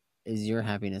why is your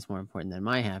happiness more important than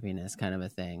my happiness, kind of a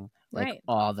thing, like Right.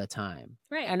 all the time.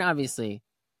 Right. And obviously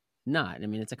not. I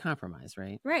mean, it's a compromise,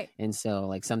 right? Right. And so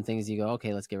like some things you go,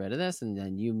 okay, let's get rid of this, and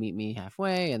then you meet me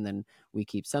halfway, and then we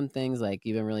keep some things. Like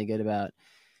you've been really good about,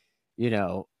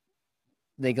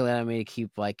 they allow me to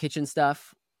keep like kitchen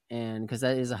stuff, and because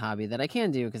that is a hobby that I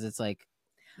can do, because it's like,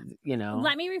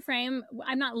 Let me reframe.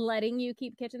 I'm not letting you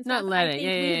keep kitchen stuff. Not letting. I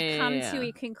think we've come to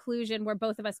a conclusion where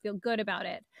both of us feel good about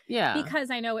it. Yeah. Because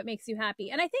I know it makes you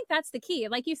happy. And I think that's the key.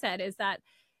 Like you said, is that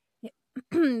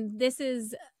this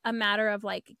is a matter of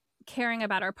like caring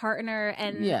about our partner.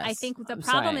 And Yes. I think the I'm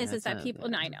problem sorry, is that that's people,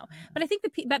 not- no, I know, but I think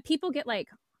that people get like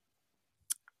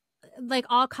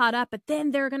all caught up, but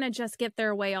then they're going to just get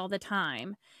their way all the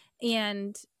time.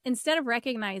 And instead of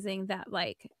recognizing that,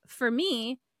 like for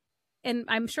me, and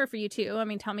I'm sure for you too, I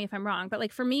mean, tell me if I'm wrong, but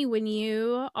like for me, when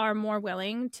you are more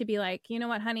willing to be like, you know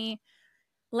what, honey,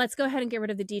 let's go ahead and get rid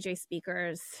of the DJ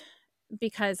speakers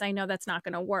because I know that's not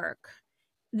going to work,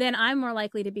 then I'm more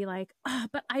likely to be like, oh,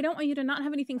 but I don't want you to not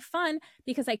have anything fun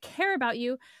because I care about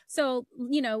you. So,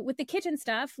 with the kitchen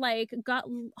stuff, like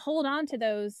hold on to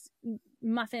those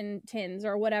muffin tins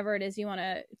or whatever it is you want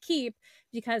to keep,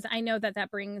 because I know that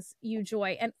brings you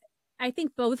joy. And I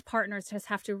think both partners just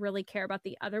have to really care about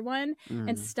the other one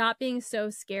and stop being so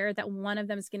scared that one of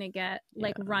them is going to get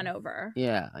like run over.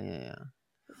 Yeah.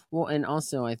 Well, and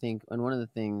also I think, and one of the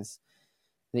things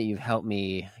that you've helped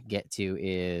me get to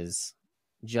is,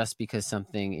 just because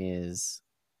something is,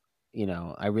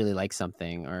 I really like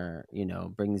something, or,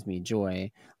 brings me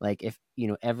joy. Like if,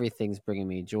 everything's bringing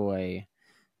me joy,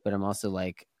 but I'm also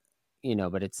like,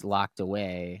 but it's locked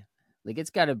away. Like it's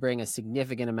got to bring a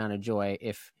significant amount of joy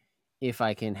if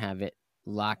I can have it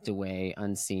locked away,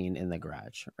 unseen in the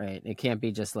garage, right? It can't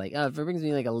be just like, oh, if it brings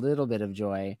me like a little bit of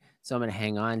joy, so I'm going to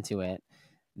hang on to it,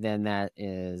 then that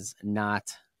is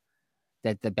not,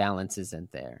 that the balance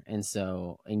isn't there. And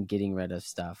so in getting rid of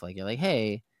stuff, like you're like,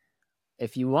 hey,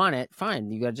 if you want it, fine.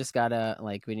 You just gotta,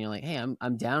 like, when you're like, hey,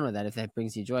 I'm down with that if that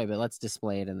brings you joy, but let's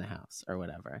display it in the house or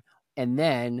whatever. And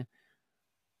then,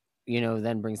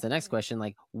 then brings the next question,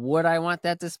 like, would I want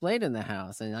that displayed in the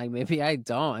house? And like, maybe I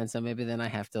don't. And so maybe then I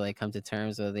have to like come to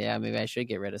terms with, yeah, maybe I should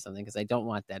get rid of something because I don't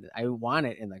want that. I want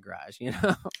it in the garage,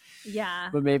 Yeah.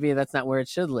 But maybe that's not where it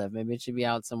should live. Maybe it should be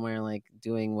out somewhere like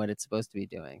doing what it's supposed to be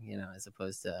doing, as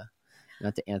opposed to,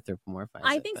 not to anthropomorphize.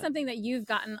 I think something that you've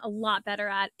gotten a lot better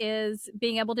at is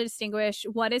being able to distinguish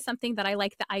what is something that I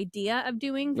like the idea of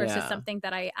doing versus something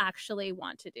that I actually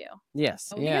want to do.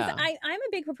 Yes. Because I'm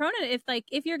a big proponent,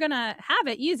 if you're gonna have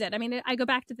it, use it. I mean, I go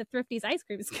back to the Thrifty's ice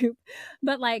cream scoop,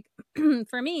 but like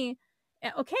for me,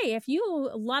 okay, if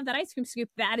you love that ice cream scoop,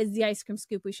 that is the ice cream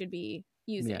scoop we should be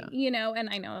using, and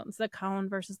I know it's the cone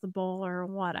versus the bowl or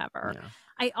whatever.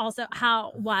 I also,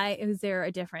 why is there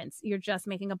a difference? You're just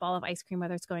making a ball of ice cream,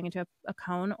 whether it's going into a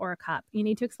cone or a cup. You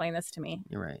need to explain this to me.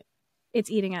 You're right.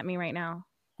 It's eating at me right now.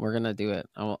 We're gonna do it.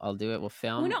 I'll do it. We'll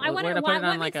film. Well, no, I We're want gonna to. put it on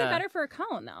What like makes it better for a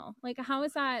cone, though? Like, how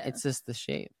is that? It's just the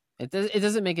shape. It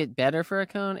doesn't make it better for a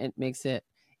cone. It makes it.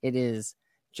 It is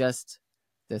just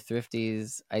the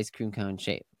Thrifty's ice cream cone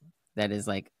shape. That is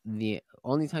like the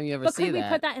only time you ever But see could we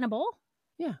that. put that in a bowl?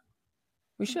 Yeah,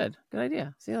 we should. Good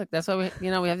idea. See, look, that's why we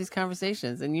have these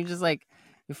conversations, and you just like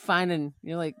you're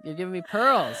giving me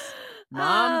pearls,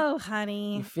 Mom. Oh,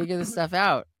 honey, you figure this stuff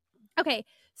out. Okay,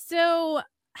 so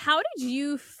how did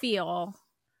you feel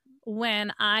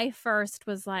when I first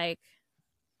was like,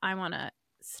 I want to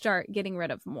start getting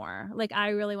rid of more? Like,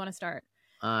 I really want to start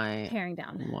paring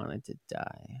down. I wanted to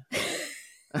die.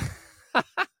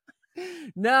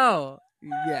 No.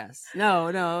 Yes. No,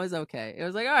 it was okay. It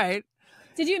was like, all right.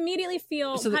 Did you immediately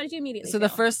feel, how did you immediately feel? The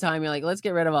first time you're like, let's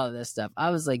get rid of all of this stuff. I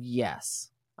was like, yes.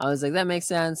 I was like, that makes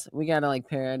sense. We got to like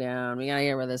pare it down. We got to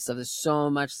get rid of this stuff. There's so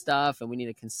much stuff and we need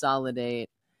to consolidate.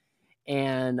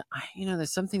 And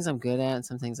there's some things I'm good at and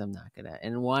some things I'm not good at.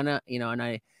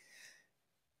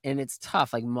 And it's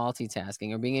tough, like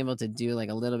multitasking or being able to do like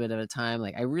a little bit at a time.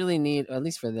 Like I really need, or at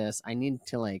least for this, I need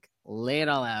to like lay it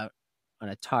all out on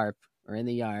a tarp or in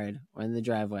the yard or in the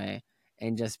driveway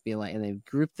and just be like, and then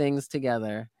group things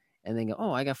together and then go,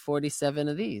 oh, I got 47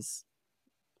 of these.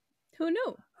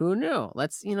 Who knew?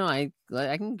 Let's, I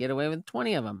can get away with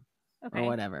 20 of them or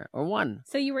whatever, or one.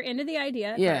 So you were into the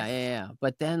idea. Yeah.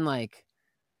 But then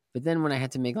when I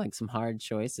had to make like some hard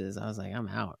choices, I was like, I'm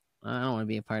out. I don't want to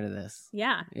be a part of this.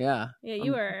 Yeah.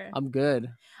 You were. I'm good.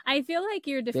 I feel like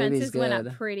your defenses went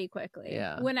up pretty quickly.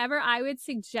 Yeah. Whenever I would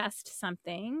suggest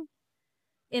something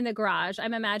in the garage,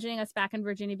 I'm imagining us back in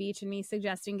Virginia Beach and me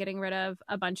suggesting getting rid of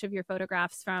a bunch of your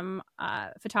photographs from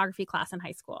photography class in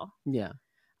high school. Yeah.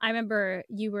 I remember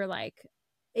you were like,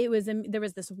 there was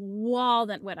this wall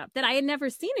that went up that I had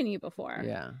never seen in you before.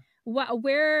 Yeah.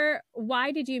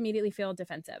 Why did you immediately feel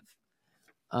defensive?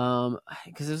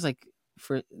 Because it was like,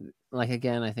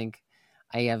 again, I think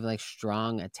I have like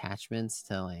strong attachments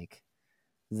to like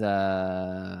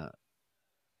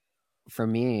for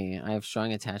me, I have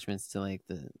strong attachments to like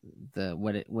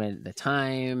the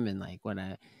time and like what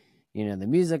the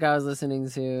music I was listening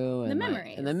to and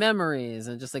the memories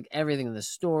and just like everything, the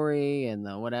story and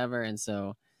the whatever. And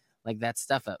so like that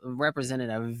stuff represented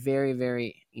a very,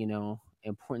 very,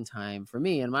 important time for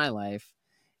me in my life.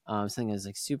 Something I was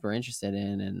like super interested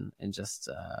in and just,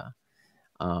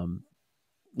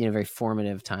 very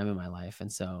formative time in my life.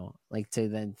 And so like to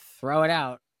then throw it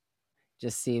out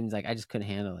just seems like I just couldn't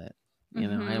handle it. I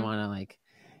didn't want to like,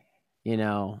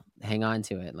 hang on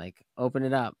to it, like open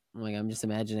it up. Like I'm just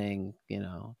imagining,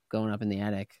 going up in the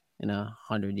attic in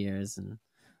 100 years and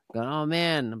going, oh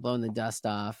man, I'm blowing the dust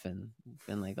off and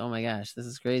been like, oh my gosh, this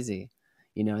is crazy.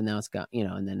 And now it's got,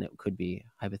 and then it could be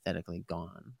hypothetically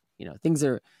gone. Things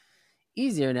are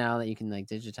easier now that you can like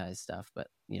digitize stuff, but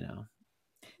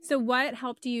So what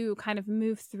helped you kind of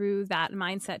move through that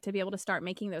mindset to be able to start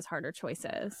making those harder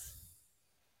choices?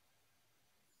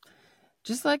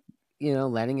 Just like,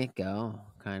 letting it go,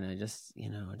 kind of just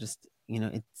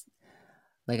it's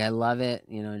like, I love it,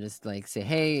 just like say,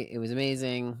 hey, it was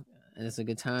amazing and it's a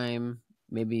good time.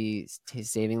 Maybe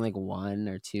saving like one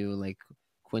or two like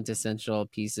quintessential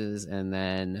pieces and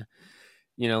then,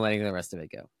 letting the rest of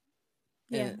it go.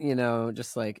 Yeah. And,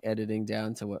 just like editing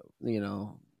down to what,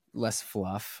 less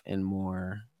fluff and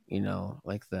more,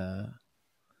 like the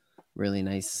really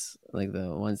nice, like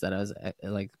the ones that I was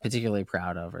like particularly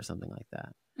proud of or something like that.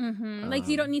 Mm-hmm. Like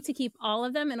you don't need to keep all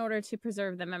of them in order to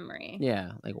preserve the memory.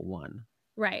 Yeah, like one.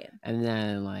 Right. And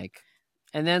then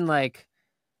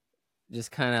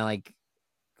just kind of like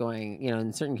going,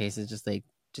 in certain cases,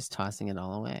 just tossing it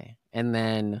all away. And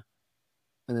then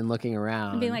looking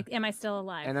around. And being like, am I still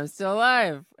alive? And I'm still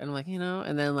alive. And I'm like,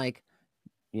 and then like,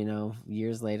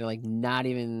 years later, like not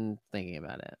even thinking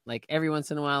about it. Like every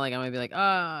once in a while, like I might be like,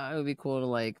 oh, it would be cool to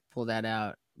like pull that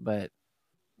out. But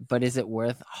is it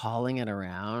worth hauling it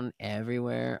around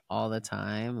everywhere all the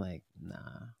time? Like, nah.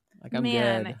 Like I'm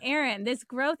good. Aaron, this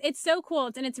growth, it's so cool.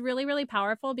 And it's really, really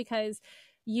powerful because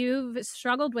you've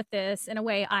struggled with this in a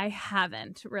way I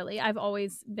haven't really. I've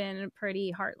always been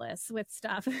pretty heartless with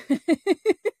stuff.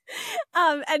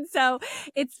 And so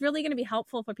it's really going to be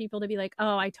helpful for people to be like,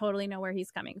 oh, I totally know where he's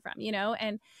coming from,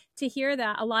 and to hear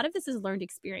that a lot of this is learned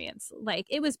experience. Like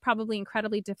it was probably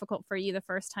incredibly difficult for you the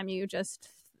first time you just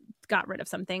got rid of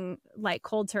something like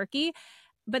cold turkey,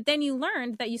 but then you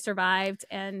learned that you survived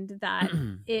and that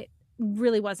it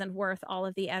really wasn't worth all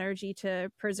of the energy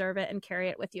to preserve it and carry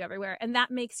it with you everywhere. And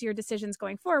that makes your decisions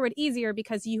going forward easier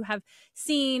because you have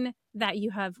seen that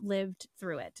you have lived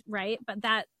through it, right? But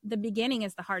that the beginning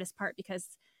is the hardest part because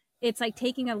it's like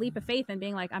taking a leap of faith and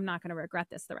being like, I'm not going to regret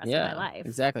this the rest of my life.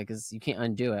 Exactly, because you can't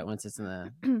undo it once it's in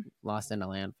the lost in a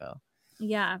landfill.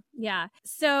 Yeah.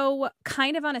 So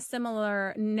kind of on a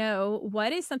similar note,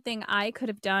 what is something I could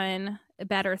have done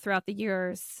better throughout the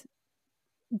years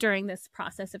during this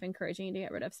process of encouraging you to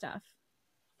get rid of stuff?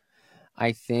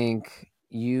 I think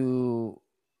you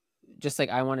just like,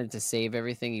 I wanted to save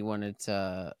everything, you wanted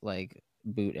to like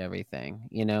boot everything,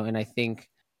 and I think,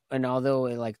 and although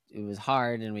it was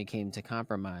hard and we came to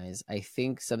compromise, I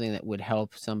think something that would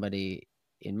help somebody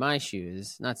in my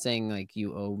shoes, not saying like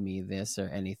you owe me this or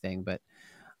anything, but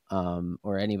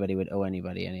or anybody would owe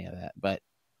anybody any of that, but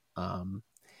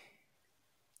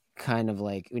kind of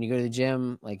like when you go to the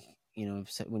gym, like,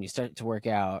 when you start to work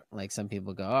out, like some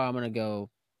people go, oh, I'm going to go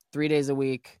 3 days a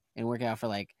week and work out for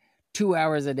like 2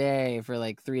 hours a day for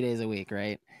like 3 days a week.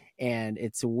 Right. And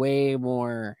it's way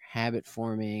more habit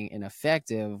forming and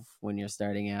effective when you're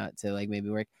starting out to like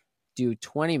maybe do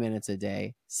 20 minutes a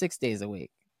day, 6 days a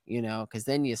week, because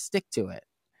then you stick to it,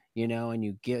 and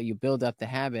you build up the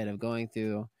habit of going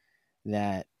through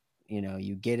that.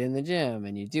 You get in the gym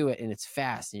and you do it and it's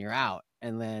fast and you're out.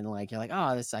 And then like, you're like,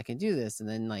 oh, I can do this. And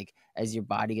then like, as your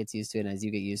body gets used to it and as you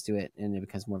get used to it and it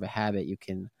becomes more of a habit, you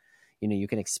can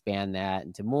expand that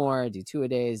into more, do 2 a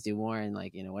days, do more, and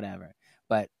like, whatever.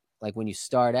 But like when you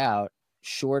start out,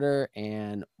 shorter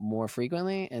and more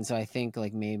frequently. And so I think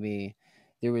like maybe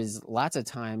there was lots of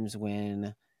times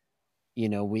when,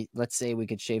 let's say we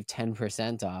could shave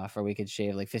 10% off, or we could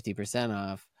shave like 50%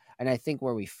 off. And I think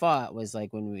where we fought was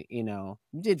like when we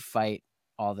did fight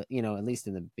all the, at least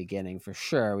in the beginning, for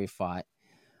sure we fought,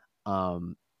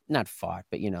 not fought,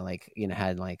 but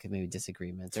had like maybe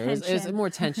disagreements, or it was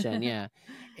more tension. Yeah.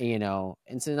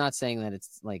 And so not saying that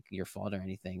it's like your fault or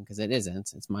anything, because it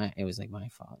isn't. It was like my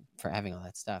fault for having all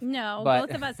that stuff. No, but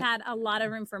both of us had a lot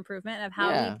of room for improvement of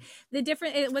how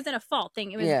it wasn't a fault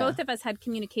thing. It was both of us had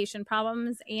communication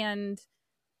problems and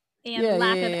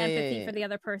lack of empathy for the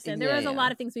other person. There was a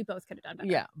lot of things we both could have done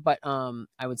better. Yeah, but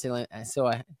I would say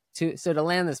so to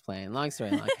land this plane, long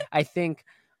story long, I think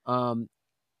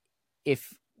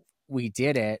if we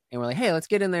did it and we're like, hey, let's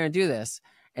get in there and do this,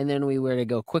 and then we were to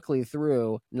go quickly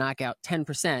through, knock out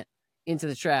 10% into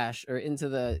the trash or into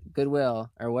the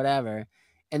Goodwill or whatever,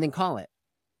 and then call it,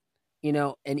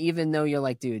 and even though you're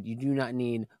like, dude, you do not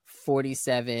need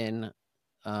 47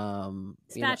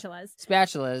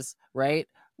 spatulas, right?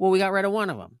 Well, we got rid of one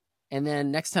of them. And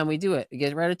then next time we do it, we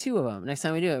get rid of 2 of them. Next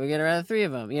time we do it, we get rid of 3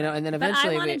 of them, and then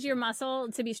eventually. But I wanted your muscle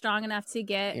to be strong enough to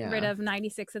get rid of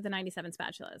 96 of the 97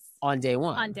 spatulas. On day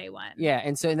one. Yeah.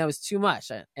 And that was too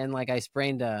much. And like I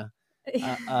sprained a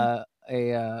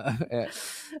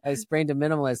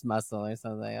minimalist muscle or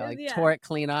something. I tore it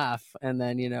clean off, and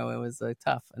then it was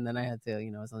tough, and then I had to I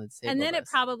was on the disabled and then list.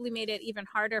 It probably made it even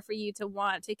harder for you to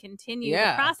want to continue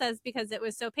the process because it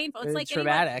was so painful. It's like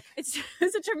traumatic. It's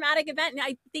a traumatic event, and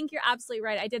I think you're absolutely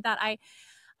right. I did that.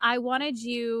 I wanted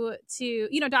you to,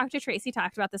 Dr. Tracy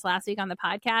talked about this last week on the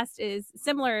podcast, is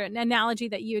similar an analogy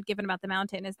that you had given about the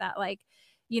mountain, is that like,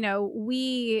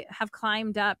 we have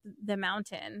climbed up the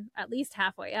mountain at least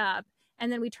halfway up,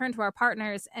 and then we turn to our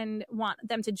partners and want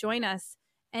them to join us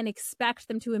and expect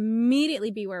them to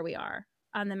immediately be where we are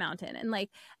on the mountain. And like,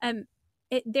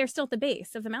 they're still at the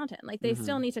base of the mountain. Like they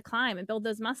still need to climb and build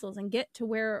those muscles and get to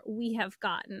where we have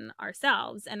gotten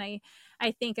ourselves. And I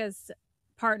think as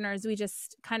partners, we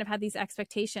just kind of had these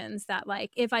expectations that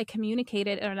like, if I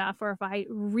communicated enough, or if I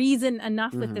reason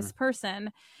enough with this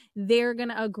person, they're going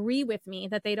to agree with me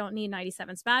that they don't need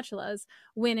 97 spatulas,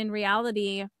 when in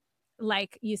reality,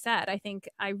 like you said, I think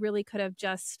I really could have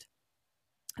just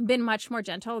been much more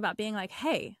gentle about being like,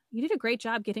 hey, you did a great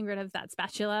job getting rid of that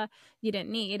spatula you didn't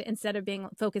need, instead of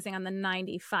focusing on the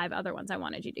 95 other ones I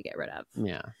wanted you to get rid of.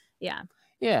 Yeah.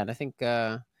 And I think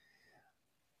anyway.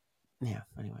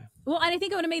 Well, and I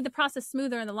think it would have made the process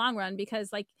smoother in the long run,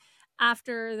 because like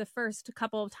after the first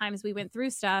couple of times we went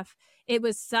through stuff, it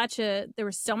was there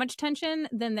was so much tension.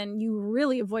 Then you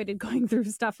really avoided going through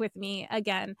stuff with me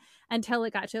again, until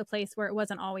it got to a place where it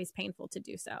wasn't always painful to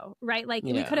do so. Right. Like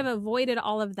we could have avoided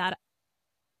all of that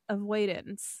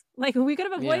avoidance. Like we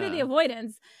could have avoided the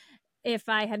avoidance if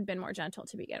I had been more gentle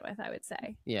to begin with, I would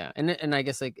say. Yeah. And I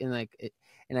guess and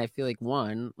I feel like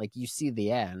one, like you see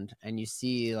the end and you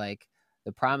see like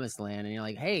the promised land, and you're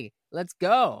like, hey, let's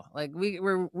go. Like we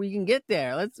can get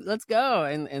there. Let's go.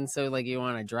 And so like you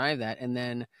want to drive that. And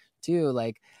then too,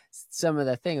 like some of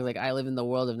the things, like I live in the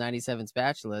world of 97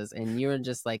 spatulas, and you're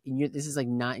just like, this is like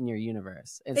not in your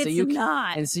universe. And so you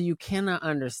cannot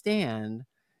understand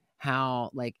how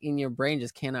like in your brain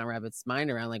just cannot wrap its mind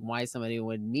around like why somebody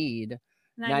would need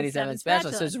 97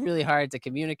 spatula. So it's really hard to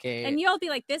communicate. And you'll be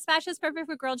like, this spatula is perfect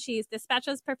for grilled cheese. This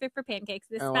spatula is perfect for pancakes.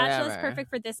 This spatula is perfect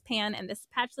for this pan. And this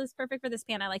spatula is perfect for this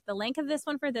pan. I like the length of this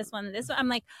one for this one. This one. I'm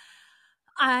like,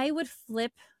 I would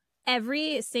flip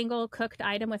every single cooked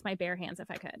item with my bare hands if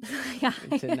I could. Yeah.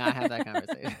 To not have that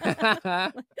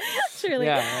conversation. Truly.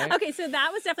 Yeah, right? Okay, so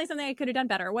that was definitely something I could have done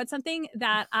better. What's something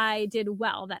that I did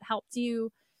well that helped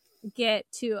you get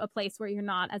to a place where you're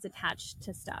not as attached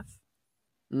to stuff?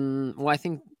 Well, I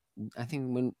think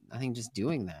just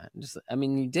doing that.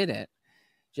 You did it,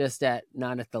 just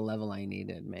not at the level I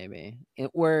needed, maybe.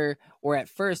 Or at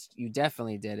first you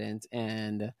definitely didn't,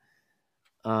 and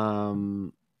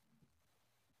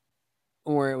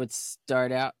or it would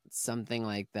start out something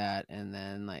like that, and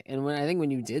then when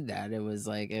you did that, it was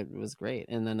great.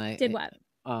 And then I did what?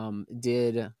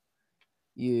 Did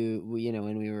you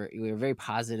when we were very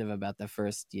positive about the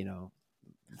first,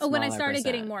 when I started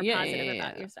getting more positive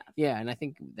about your stuff. Yeah, and I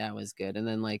think that was good. And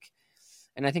then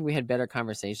and I think we had better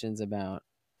conversations about,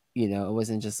 it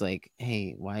wasn't just like,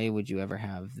 hey, why would you ever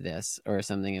have this or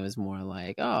something? It was more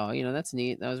like, oh, that's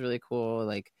neat. That was really cool.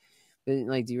 Do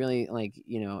you really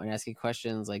and asking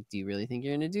questions like, do you really think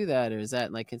you're going to do that? Or is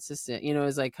that consistent?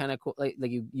 It's kind of cool.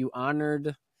 You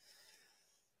honored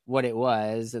what it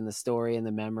was and the story and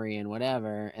the memory and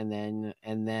whatever. And then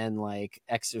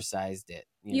exercised it.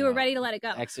 You were ready to let it go.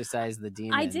 Exercise the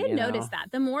demon. I did notice that.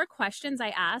 The more questions I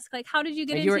ask, how did you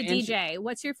get into DJ?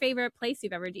 What's your favorite place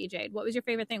you've ever DJ'd? What was your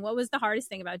favorite thing? What was the hardest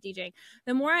thing about DJing?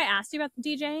 The more I asked you about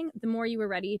DJing, the more you were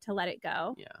ready to let it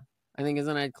go. Yeah. I think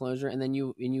I had closure, and then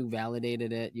you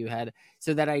validated it. You had,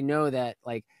 so that I know that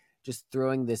just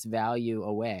throwing this value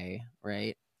away,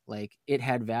 right? It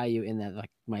had value in that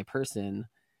my person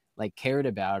cared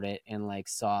about it and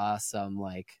saw some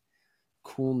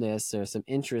coolness or some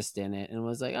interest in it and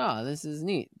was like, oh, this is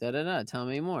neat. Tell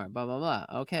me more. Blah blah blah.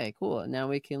 Okay, cool. Now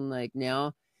we can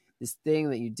now this thing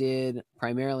that you did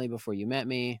primarily before you met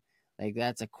me,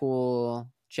 that's a cool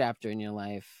chapter in your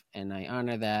life, and I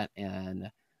honor that. And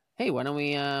hey, why don't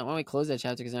we close that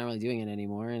chapter because I'm not really doing it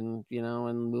anymore, and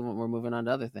we're moving on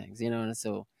to other things, and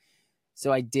so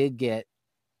I did get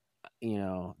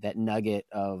that nugget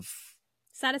of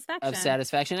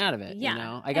satisfaction out of it.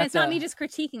 Yeah. It's not me just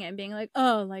critiquing it and being like,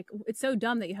 oh, it's so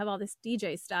dumb that you have all this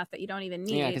DJ stuff that you don't even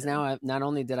need. Yeah, because now not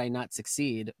only did I not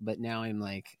succeed, but now I'm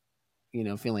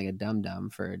feeling a dum-dum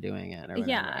for doing it or whatever.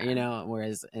 Yeah.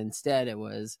 Whereas instead it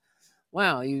was,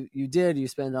 wow, you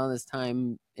spend all this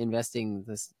time investing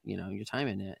this, your time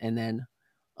in it. And then,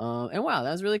 and wow,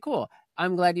 that was really cool.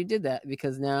 I'm glad you did that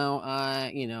because now,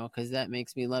 because that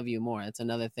makes me love you more. It's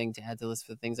another thing to add to the list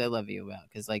for things I love you about.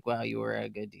 Because wow, you were a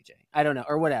good DJ. I don't know,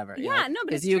 or whatever. Yeah, no,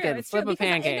 but it's you true. Can flip a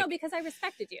pancake. Because I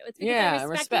respected you. It's because I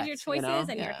respected your choices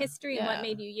and your history and what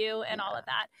made you you and all of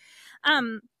that.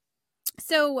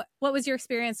 So what was your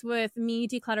experience with me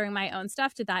decluttering my own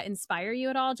stuff? Did that inspire you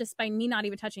at all? Just by me not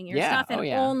even touching your stuff and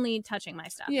only touching my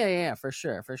stuff? Yeah, for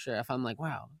sure. If I'm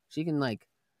wow, she can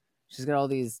she's got all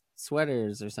these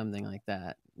sweaters or something like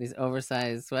that. These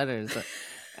oversized sweaters.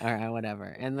 Or whatever.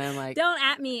 And then don't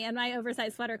at me and my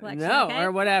oversized sweater collection. No, okay?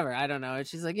 Or whatever. I don't know. And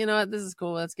she's you know what, this is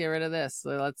cool. Let's get rid of this.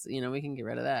 So let's, we can get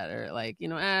rid of that. Or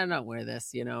I don't wear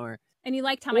this, or. And you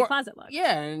liked how my closet looked.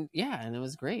 Yeah, and it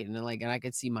was great. And and I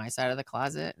could see my side of the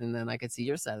closet, and then I could see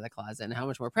your side of the closet, and how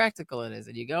much more practical it is.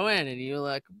 And you go in, and you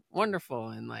look wonderful.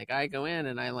 And I go in,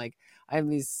 and I have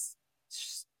these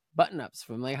button-ups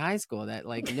from high school that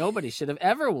nobody should have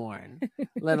ever worn,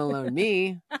 let alone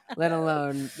me. Let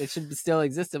alone it should still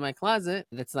exist in my closet.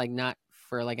 That's not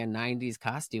for a 90s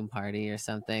costume party or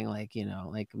something.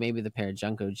 Maybe the pair of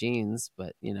Junko jeans,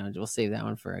 but we'll save that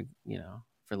one for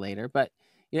for later. But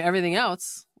everything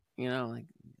else, let's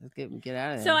get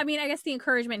out of there. So, I guess the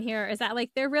encouragement here is that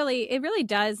it really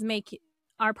does make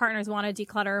our partners want to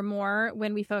declutter more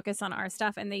when we focus on our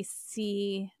stuff and they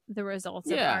see the results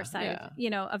of our side,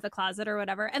 of the closet or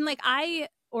whatever. And I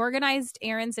organized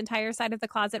Aaron's entire side of the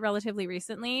closet relatively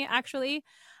recently, actually.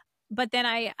 But then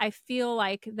I feel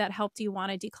like that helped you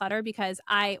want to declutter because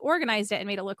I organized it and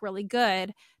made it look really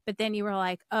good. But then you were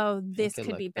like, oh, this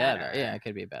could be better. Yeah, it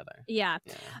could be better. Yeah.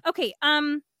 Okay.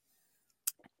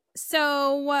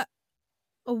 So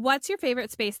what's your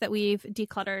favorite space that we've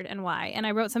decluttered and why? And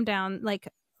I wrote some down,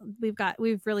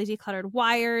 we've really decluttered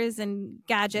wires and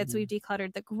gadgets. Mm-hmm. We've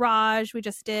decluttered the garage. We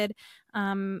just did.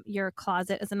 Your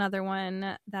closet is another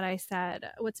one that I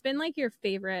said. What's been your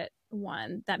favorite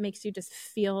one that makes you just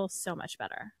feel so much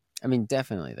better?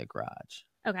 Definitely the garage.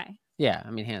 Okay. Yeah.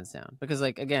 Hands down. Because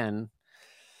again,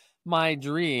 my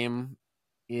dream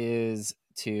has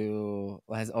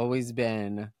always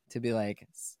been to be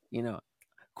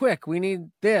quick, we need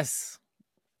this.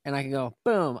 and I can go,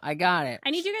 boom, I got it.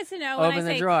 I need you guys to know when I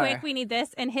say quick, we need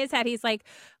this. In his head, he's like,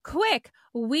 quick,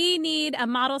 we need a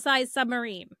model size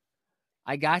submarine.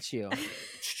 I got you.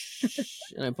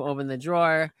 And I open the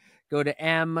drawer, go to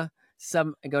M,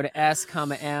 go to S,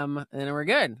 comma M, and then we're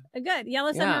good. Good.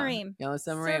 Yellow submarine. Yellow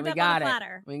submarine. Served We up got on a it.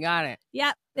 platter. We got it.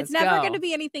 Yep. It's never going to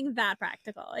be anything that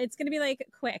practical. It's going to be like,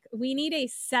 quick, we need a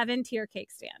 7-tier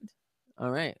cake stand.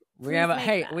 All right. We have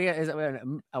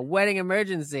a wedding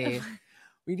emergency.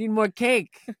 We need more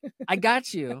cake. I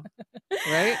got you.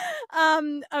 Right?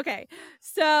 Okay.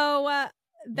 So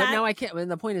but now I can't. And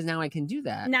the point is, now I can do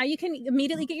that. Now you can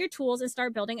immediately get your tools and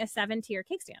start building a 7-tier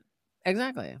cake stand.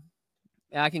 Exactly.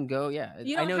 I can go. Yeah,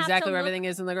 I know exactly where everything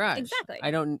is in the garage. Exactly.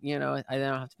 I don't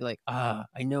have to be like, I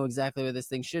know exactly where this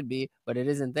thing should be, but it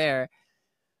isn't there.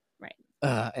 Right.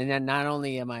 And then not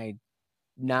only am I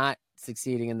not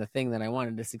succeeding in the thing that I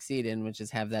wanted to succeed in, which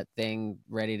is have that thing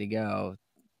ready to go,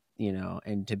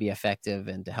 and to be effective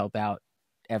and to help out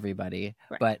everybody,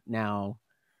 right. But now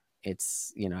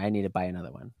it's, I need to buy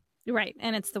another one. Right.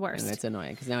 And it's the worst. And it's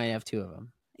annoying because now I have 2 of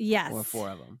them. Yes. Or 4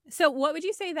 of them. So what would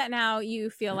you say that now you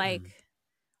feel like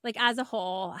as a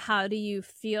whole, how do you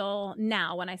feel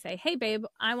now when I say, hey, babe,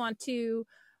 I want to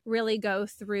really go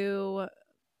through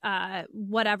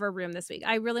whatever room this week.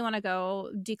 I really want to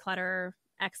go declutter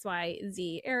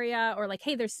XYZ area, or like,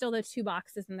 hey, there's still the 2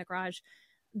 boxes in the garage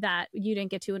that you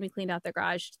didn't get to when we cleaned out the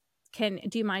garage. Do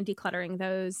you mind decluttering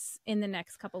those in the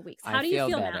next couple of weeks? How do you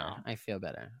feel better now? I feel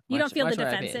better. You don't feel the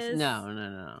defenses? No.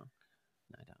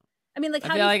 I don't. I mean, like,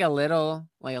 I feel like a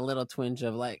little twinge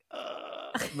of like,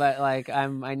 but like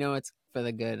I know it's for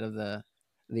the good of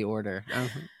the order.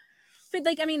 But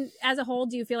like, I mean, as a whole,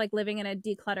 do you feel like living in a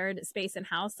decluttered space and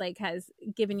house like has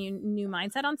given you new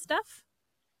mindset on stuff?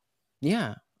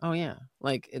 Yeah. Oh yeah.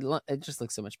 Like it just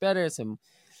looks so much better. So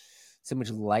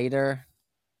much lighter.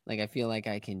 Like I feel like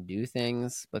I can do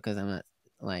things because I'm not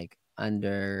like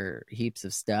under heaps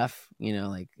of stuff.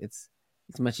 Like it's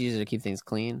much easier to keep things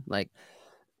clean. Like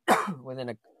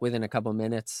within a couple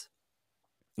minutes,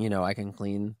 I can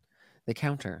clean the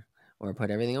counter or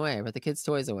put everything away, put the kids'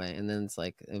 toys away, and then it's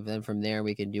like, then from there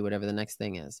we can do whatever the next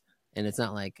thing is. And it's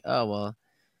not like, oh well,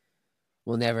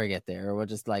 we'll never get there, or we'll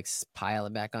just like pile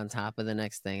it back on top of the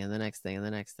next thing and the next thing and the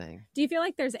next thing. Do you feel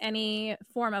like there's any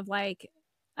form of like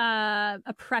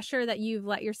a pressure that you've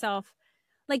let yourself,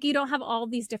 like you don't have all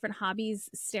these different hobbies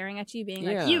staring at you being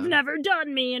like, you've never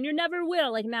done me and you never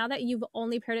will. Like now that you've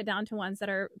only pared it down to ones that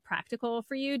are practical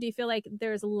for you, do you feel like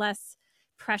there's less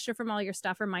pressure from all your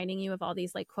stuff reminding you of all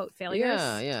these like quote failures?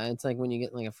 Yeah. It's like when you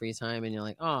get like a free time and you're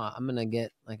like, oh, I'm gonna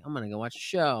go watch a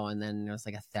show, and then there's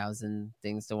like 1,000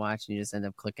 things to watch and you just end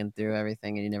up clicking through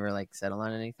everything and you never like settle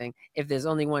on anything. If there's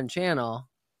only one channel,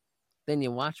 then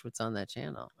you watch what's on that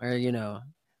channel. Or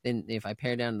then if I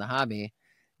pare down the hobby,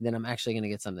 then I'm actually going to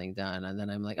get something done. And then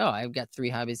I'm like, oh, I've got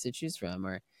 3 hobbies to choose from,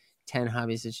 or 10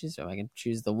 hobbies to choose from. I can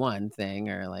choose the one thing,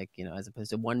 or like, as opposed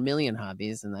to 1 million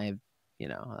hobbies. And I have,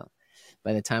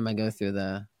 by the time I go through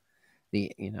the do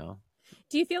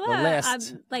you feel a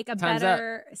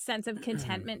better sense of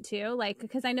contentment too? Like,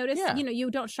 because I noticed,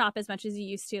 you don't shop as much as you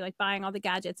used to, like buying all the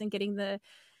gadgets and getting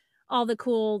all the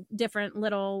cool different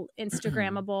little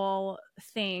Instagrammable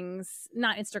things.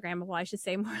 Not Instagrammable, I should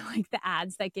say, more like the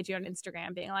ads that get you on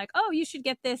Instagram being like, oh, you should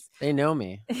get this. They know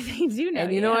me. They do know.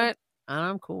 And you know what?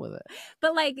 I'm cool with it.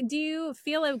 But like, do you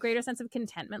feel a greater sense of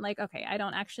contentment? Like, okay, I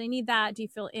don't actually need that. Do you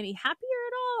feel any happier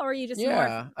at all? Or are you just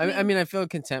I mean, I feel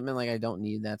contentment. Like I don't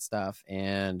need that stuff.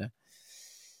 And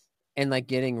like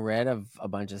getting rid of a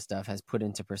bunch of stuff has put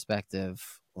into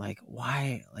perspective, like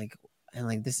why, like, and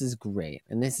like, this is great.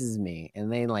 And this is me. And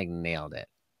they like nailed it.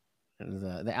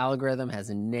 The algorithm has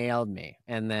nailed me.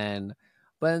 And then,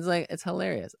 but it's like, it's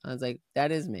hilarious. I was like,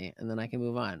 that is me. And then I can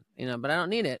move on, but I don't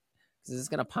need it because it's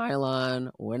going to pile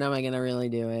on. When am I going to really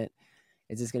do it?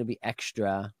 It's just going to be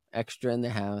extra in the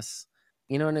house,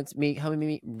 and it's me helping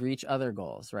me reach other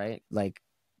goals, right? Like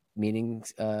meeting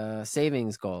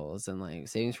savings goals and like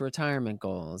savings for retirement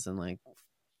goals and like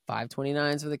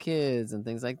 529s for the kids and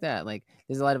things like that. Like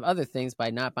there's a lot of other things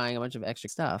by not buying a bunch of extra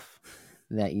stuff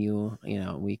that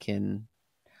we can,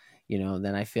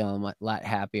 then I feel a lot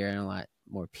happier and a lot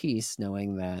more peace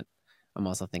knowing that I'm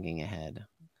also thinking ahead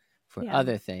for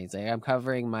other things. Like I'm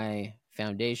covering my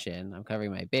foundation, I'm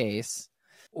covering my base,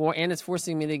 and it's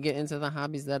forcing me to get into the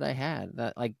hobbies that I had,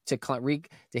 that like to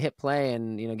hit play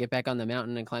and get back on the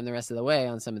mountain and climb the rest of the way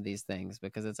on some of these things,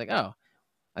 because it's like, oh,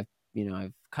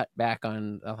 I've cut back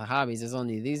on the hobbies. There's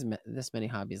only this many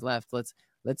hobbies left. Let's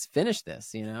let's finish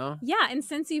this, you know? Yeah. And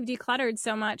since you've decluttered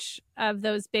so much of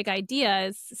those big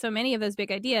ideas, so many of those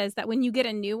big ideas, that when you get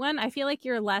a new one, I feel like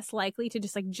you're less likely to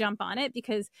just like jump on it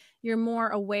because you're more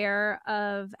aware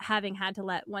of having had to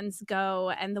let ones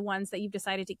go, and the ones that you've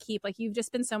decided to keep. Like, you've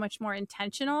just been so much more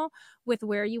intentional with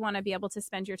where you want to be able to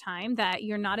spend your time that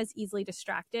you're not as easily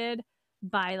distracted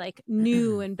by like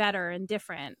new and better and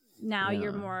different. Now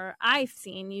you're more, I've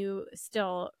seen you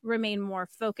still remain more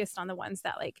focused on the ones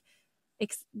that like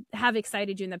have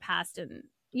excited you in the past, and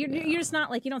you're just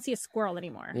not like, you don't see a squirrel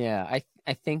anymore. Yeah,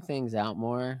 I think things out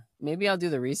more. Maybe I'll do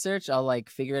the research. I'll like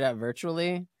figure it out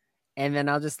virtually, and then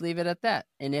I'll just leave it at that.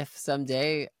 And if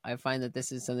someday I find that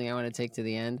this is something I want to take to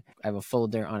the end, I have a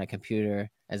folder on a computer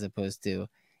as opposed to,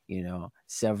 you know,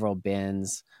 several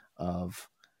bins of,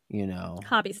 you know,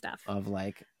 hobby stuff, of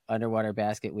like underwater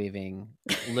basket weaving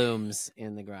looms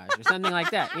in the garage or something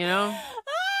like that, you know?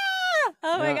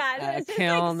 Oh my God. It's just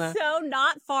kiln. like so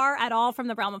not far at all from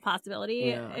the realm of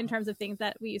possibility in terms of things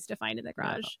that we used to find in the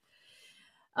garage.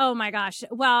 Oh my gosh.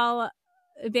 Well,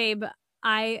 babe,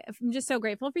 I'm just so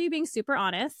grateful for you being super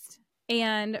honest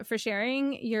and for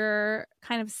sharing your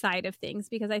kind of side of things,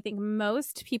 because I think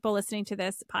most people listening to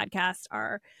this podcast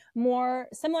are more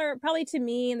similar probably to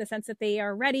me in the sense that they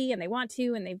are ready and they want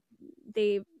to, and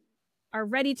they are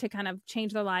ready to kind of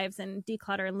change their lives and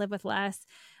declutter and live with less.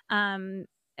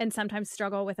 And sometimes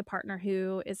struggle with a partner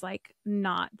who is like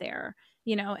not there,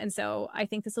 you know? And so I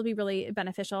think this will be really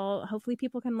beneficial. Hopefully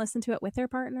people can listen to it with their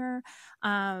partner.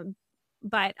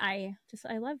 But I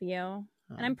love you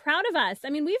and I'm proud of us. I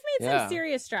mean, we've made some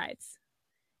serious strides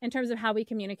in terms of how we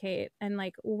communicate and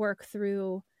like work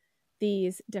through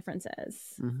these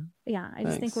differences. Mm-hmm. Yeah. I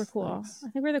just think we're cool. Thanks. I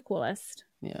think we're the coolest.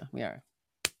 Yeah, we are.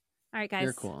 All right, guys.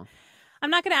 You're cool. I'm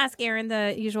not going to ask Aaron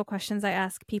the usual questions I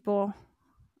ask people,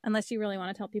 unless you really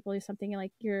want to tell people something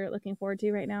like you're looking forward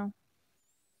to right now.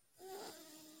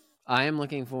 I am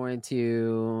looking forward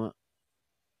to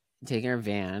taking our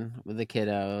van with the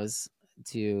kiddos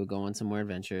to go on some more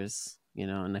adventures, you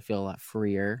know, and I feel a lot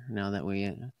freer now that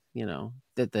we, you know,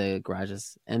 that the garage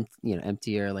is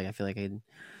emptier. Like, I feel like I can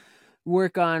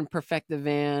work on perfect the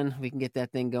van. We can get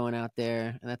that thing going out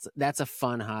there. And that's a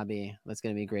fun hobby. That's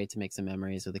going to be great to make some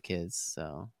memories with the kids.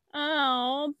 So.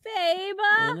 Oh, babe.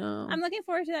 I'm looking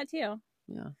forward to that too.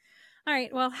 Yeah. All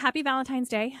right. Well, happy Valentine's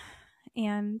Day.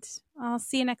 And I'll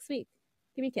see you next week.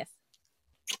 Give me a kiss.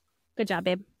 Good job,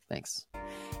 babe. Thanks.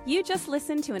 You just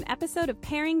listened to an episode of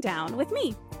Paring Down with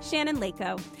me, Shannon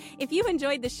Leyko. If you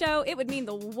enjoyed the show, it would mean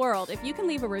the world if you can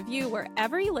leave a review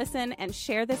wherever you listen and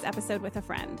share this episode with a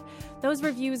friend. Those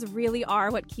reviews really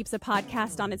are what keeps a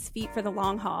podcast on its feet for the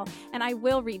long haul, and I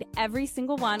will read every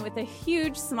single one with a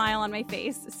huge smile on my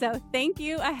face, so thank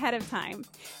you ahead of time.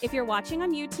 If you're watching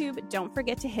on YouTube, don't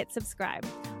forget to hit subscribe.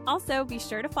 Also, be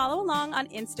sure to follow along on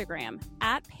Instagram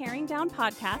at Paring Down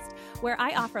Podcast, where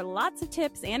I offer lots of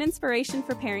tips and inspiration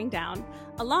for paring down,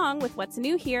 along with what's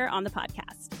new here on the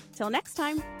podcast. Till next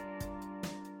time.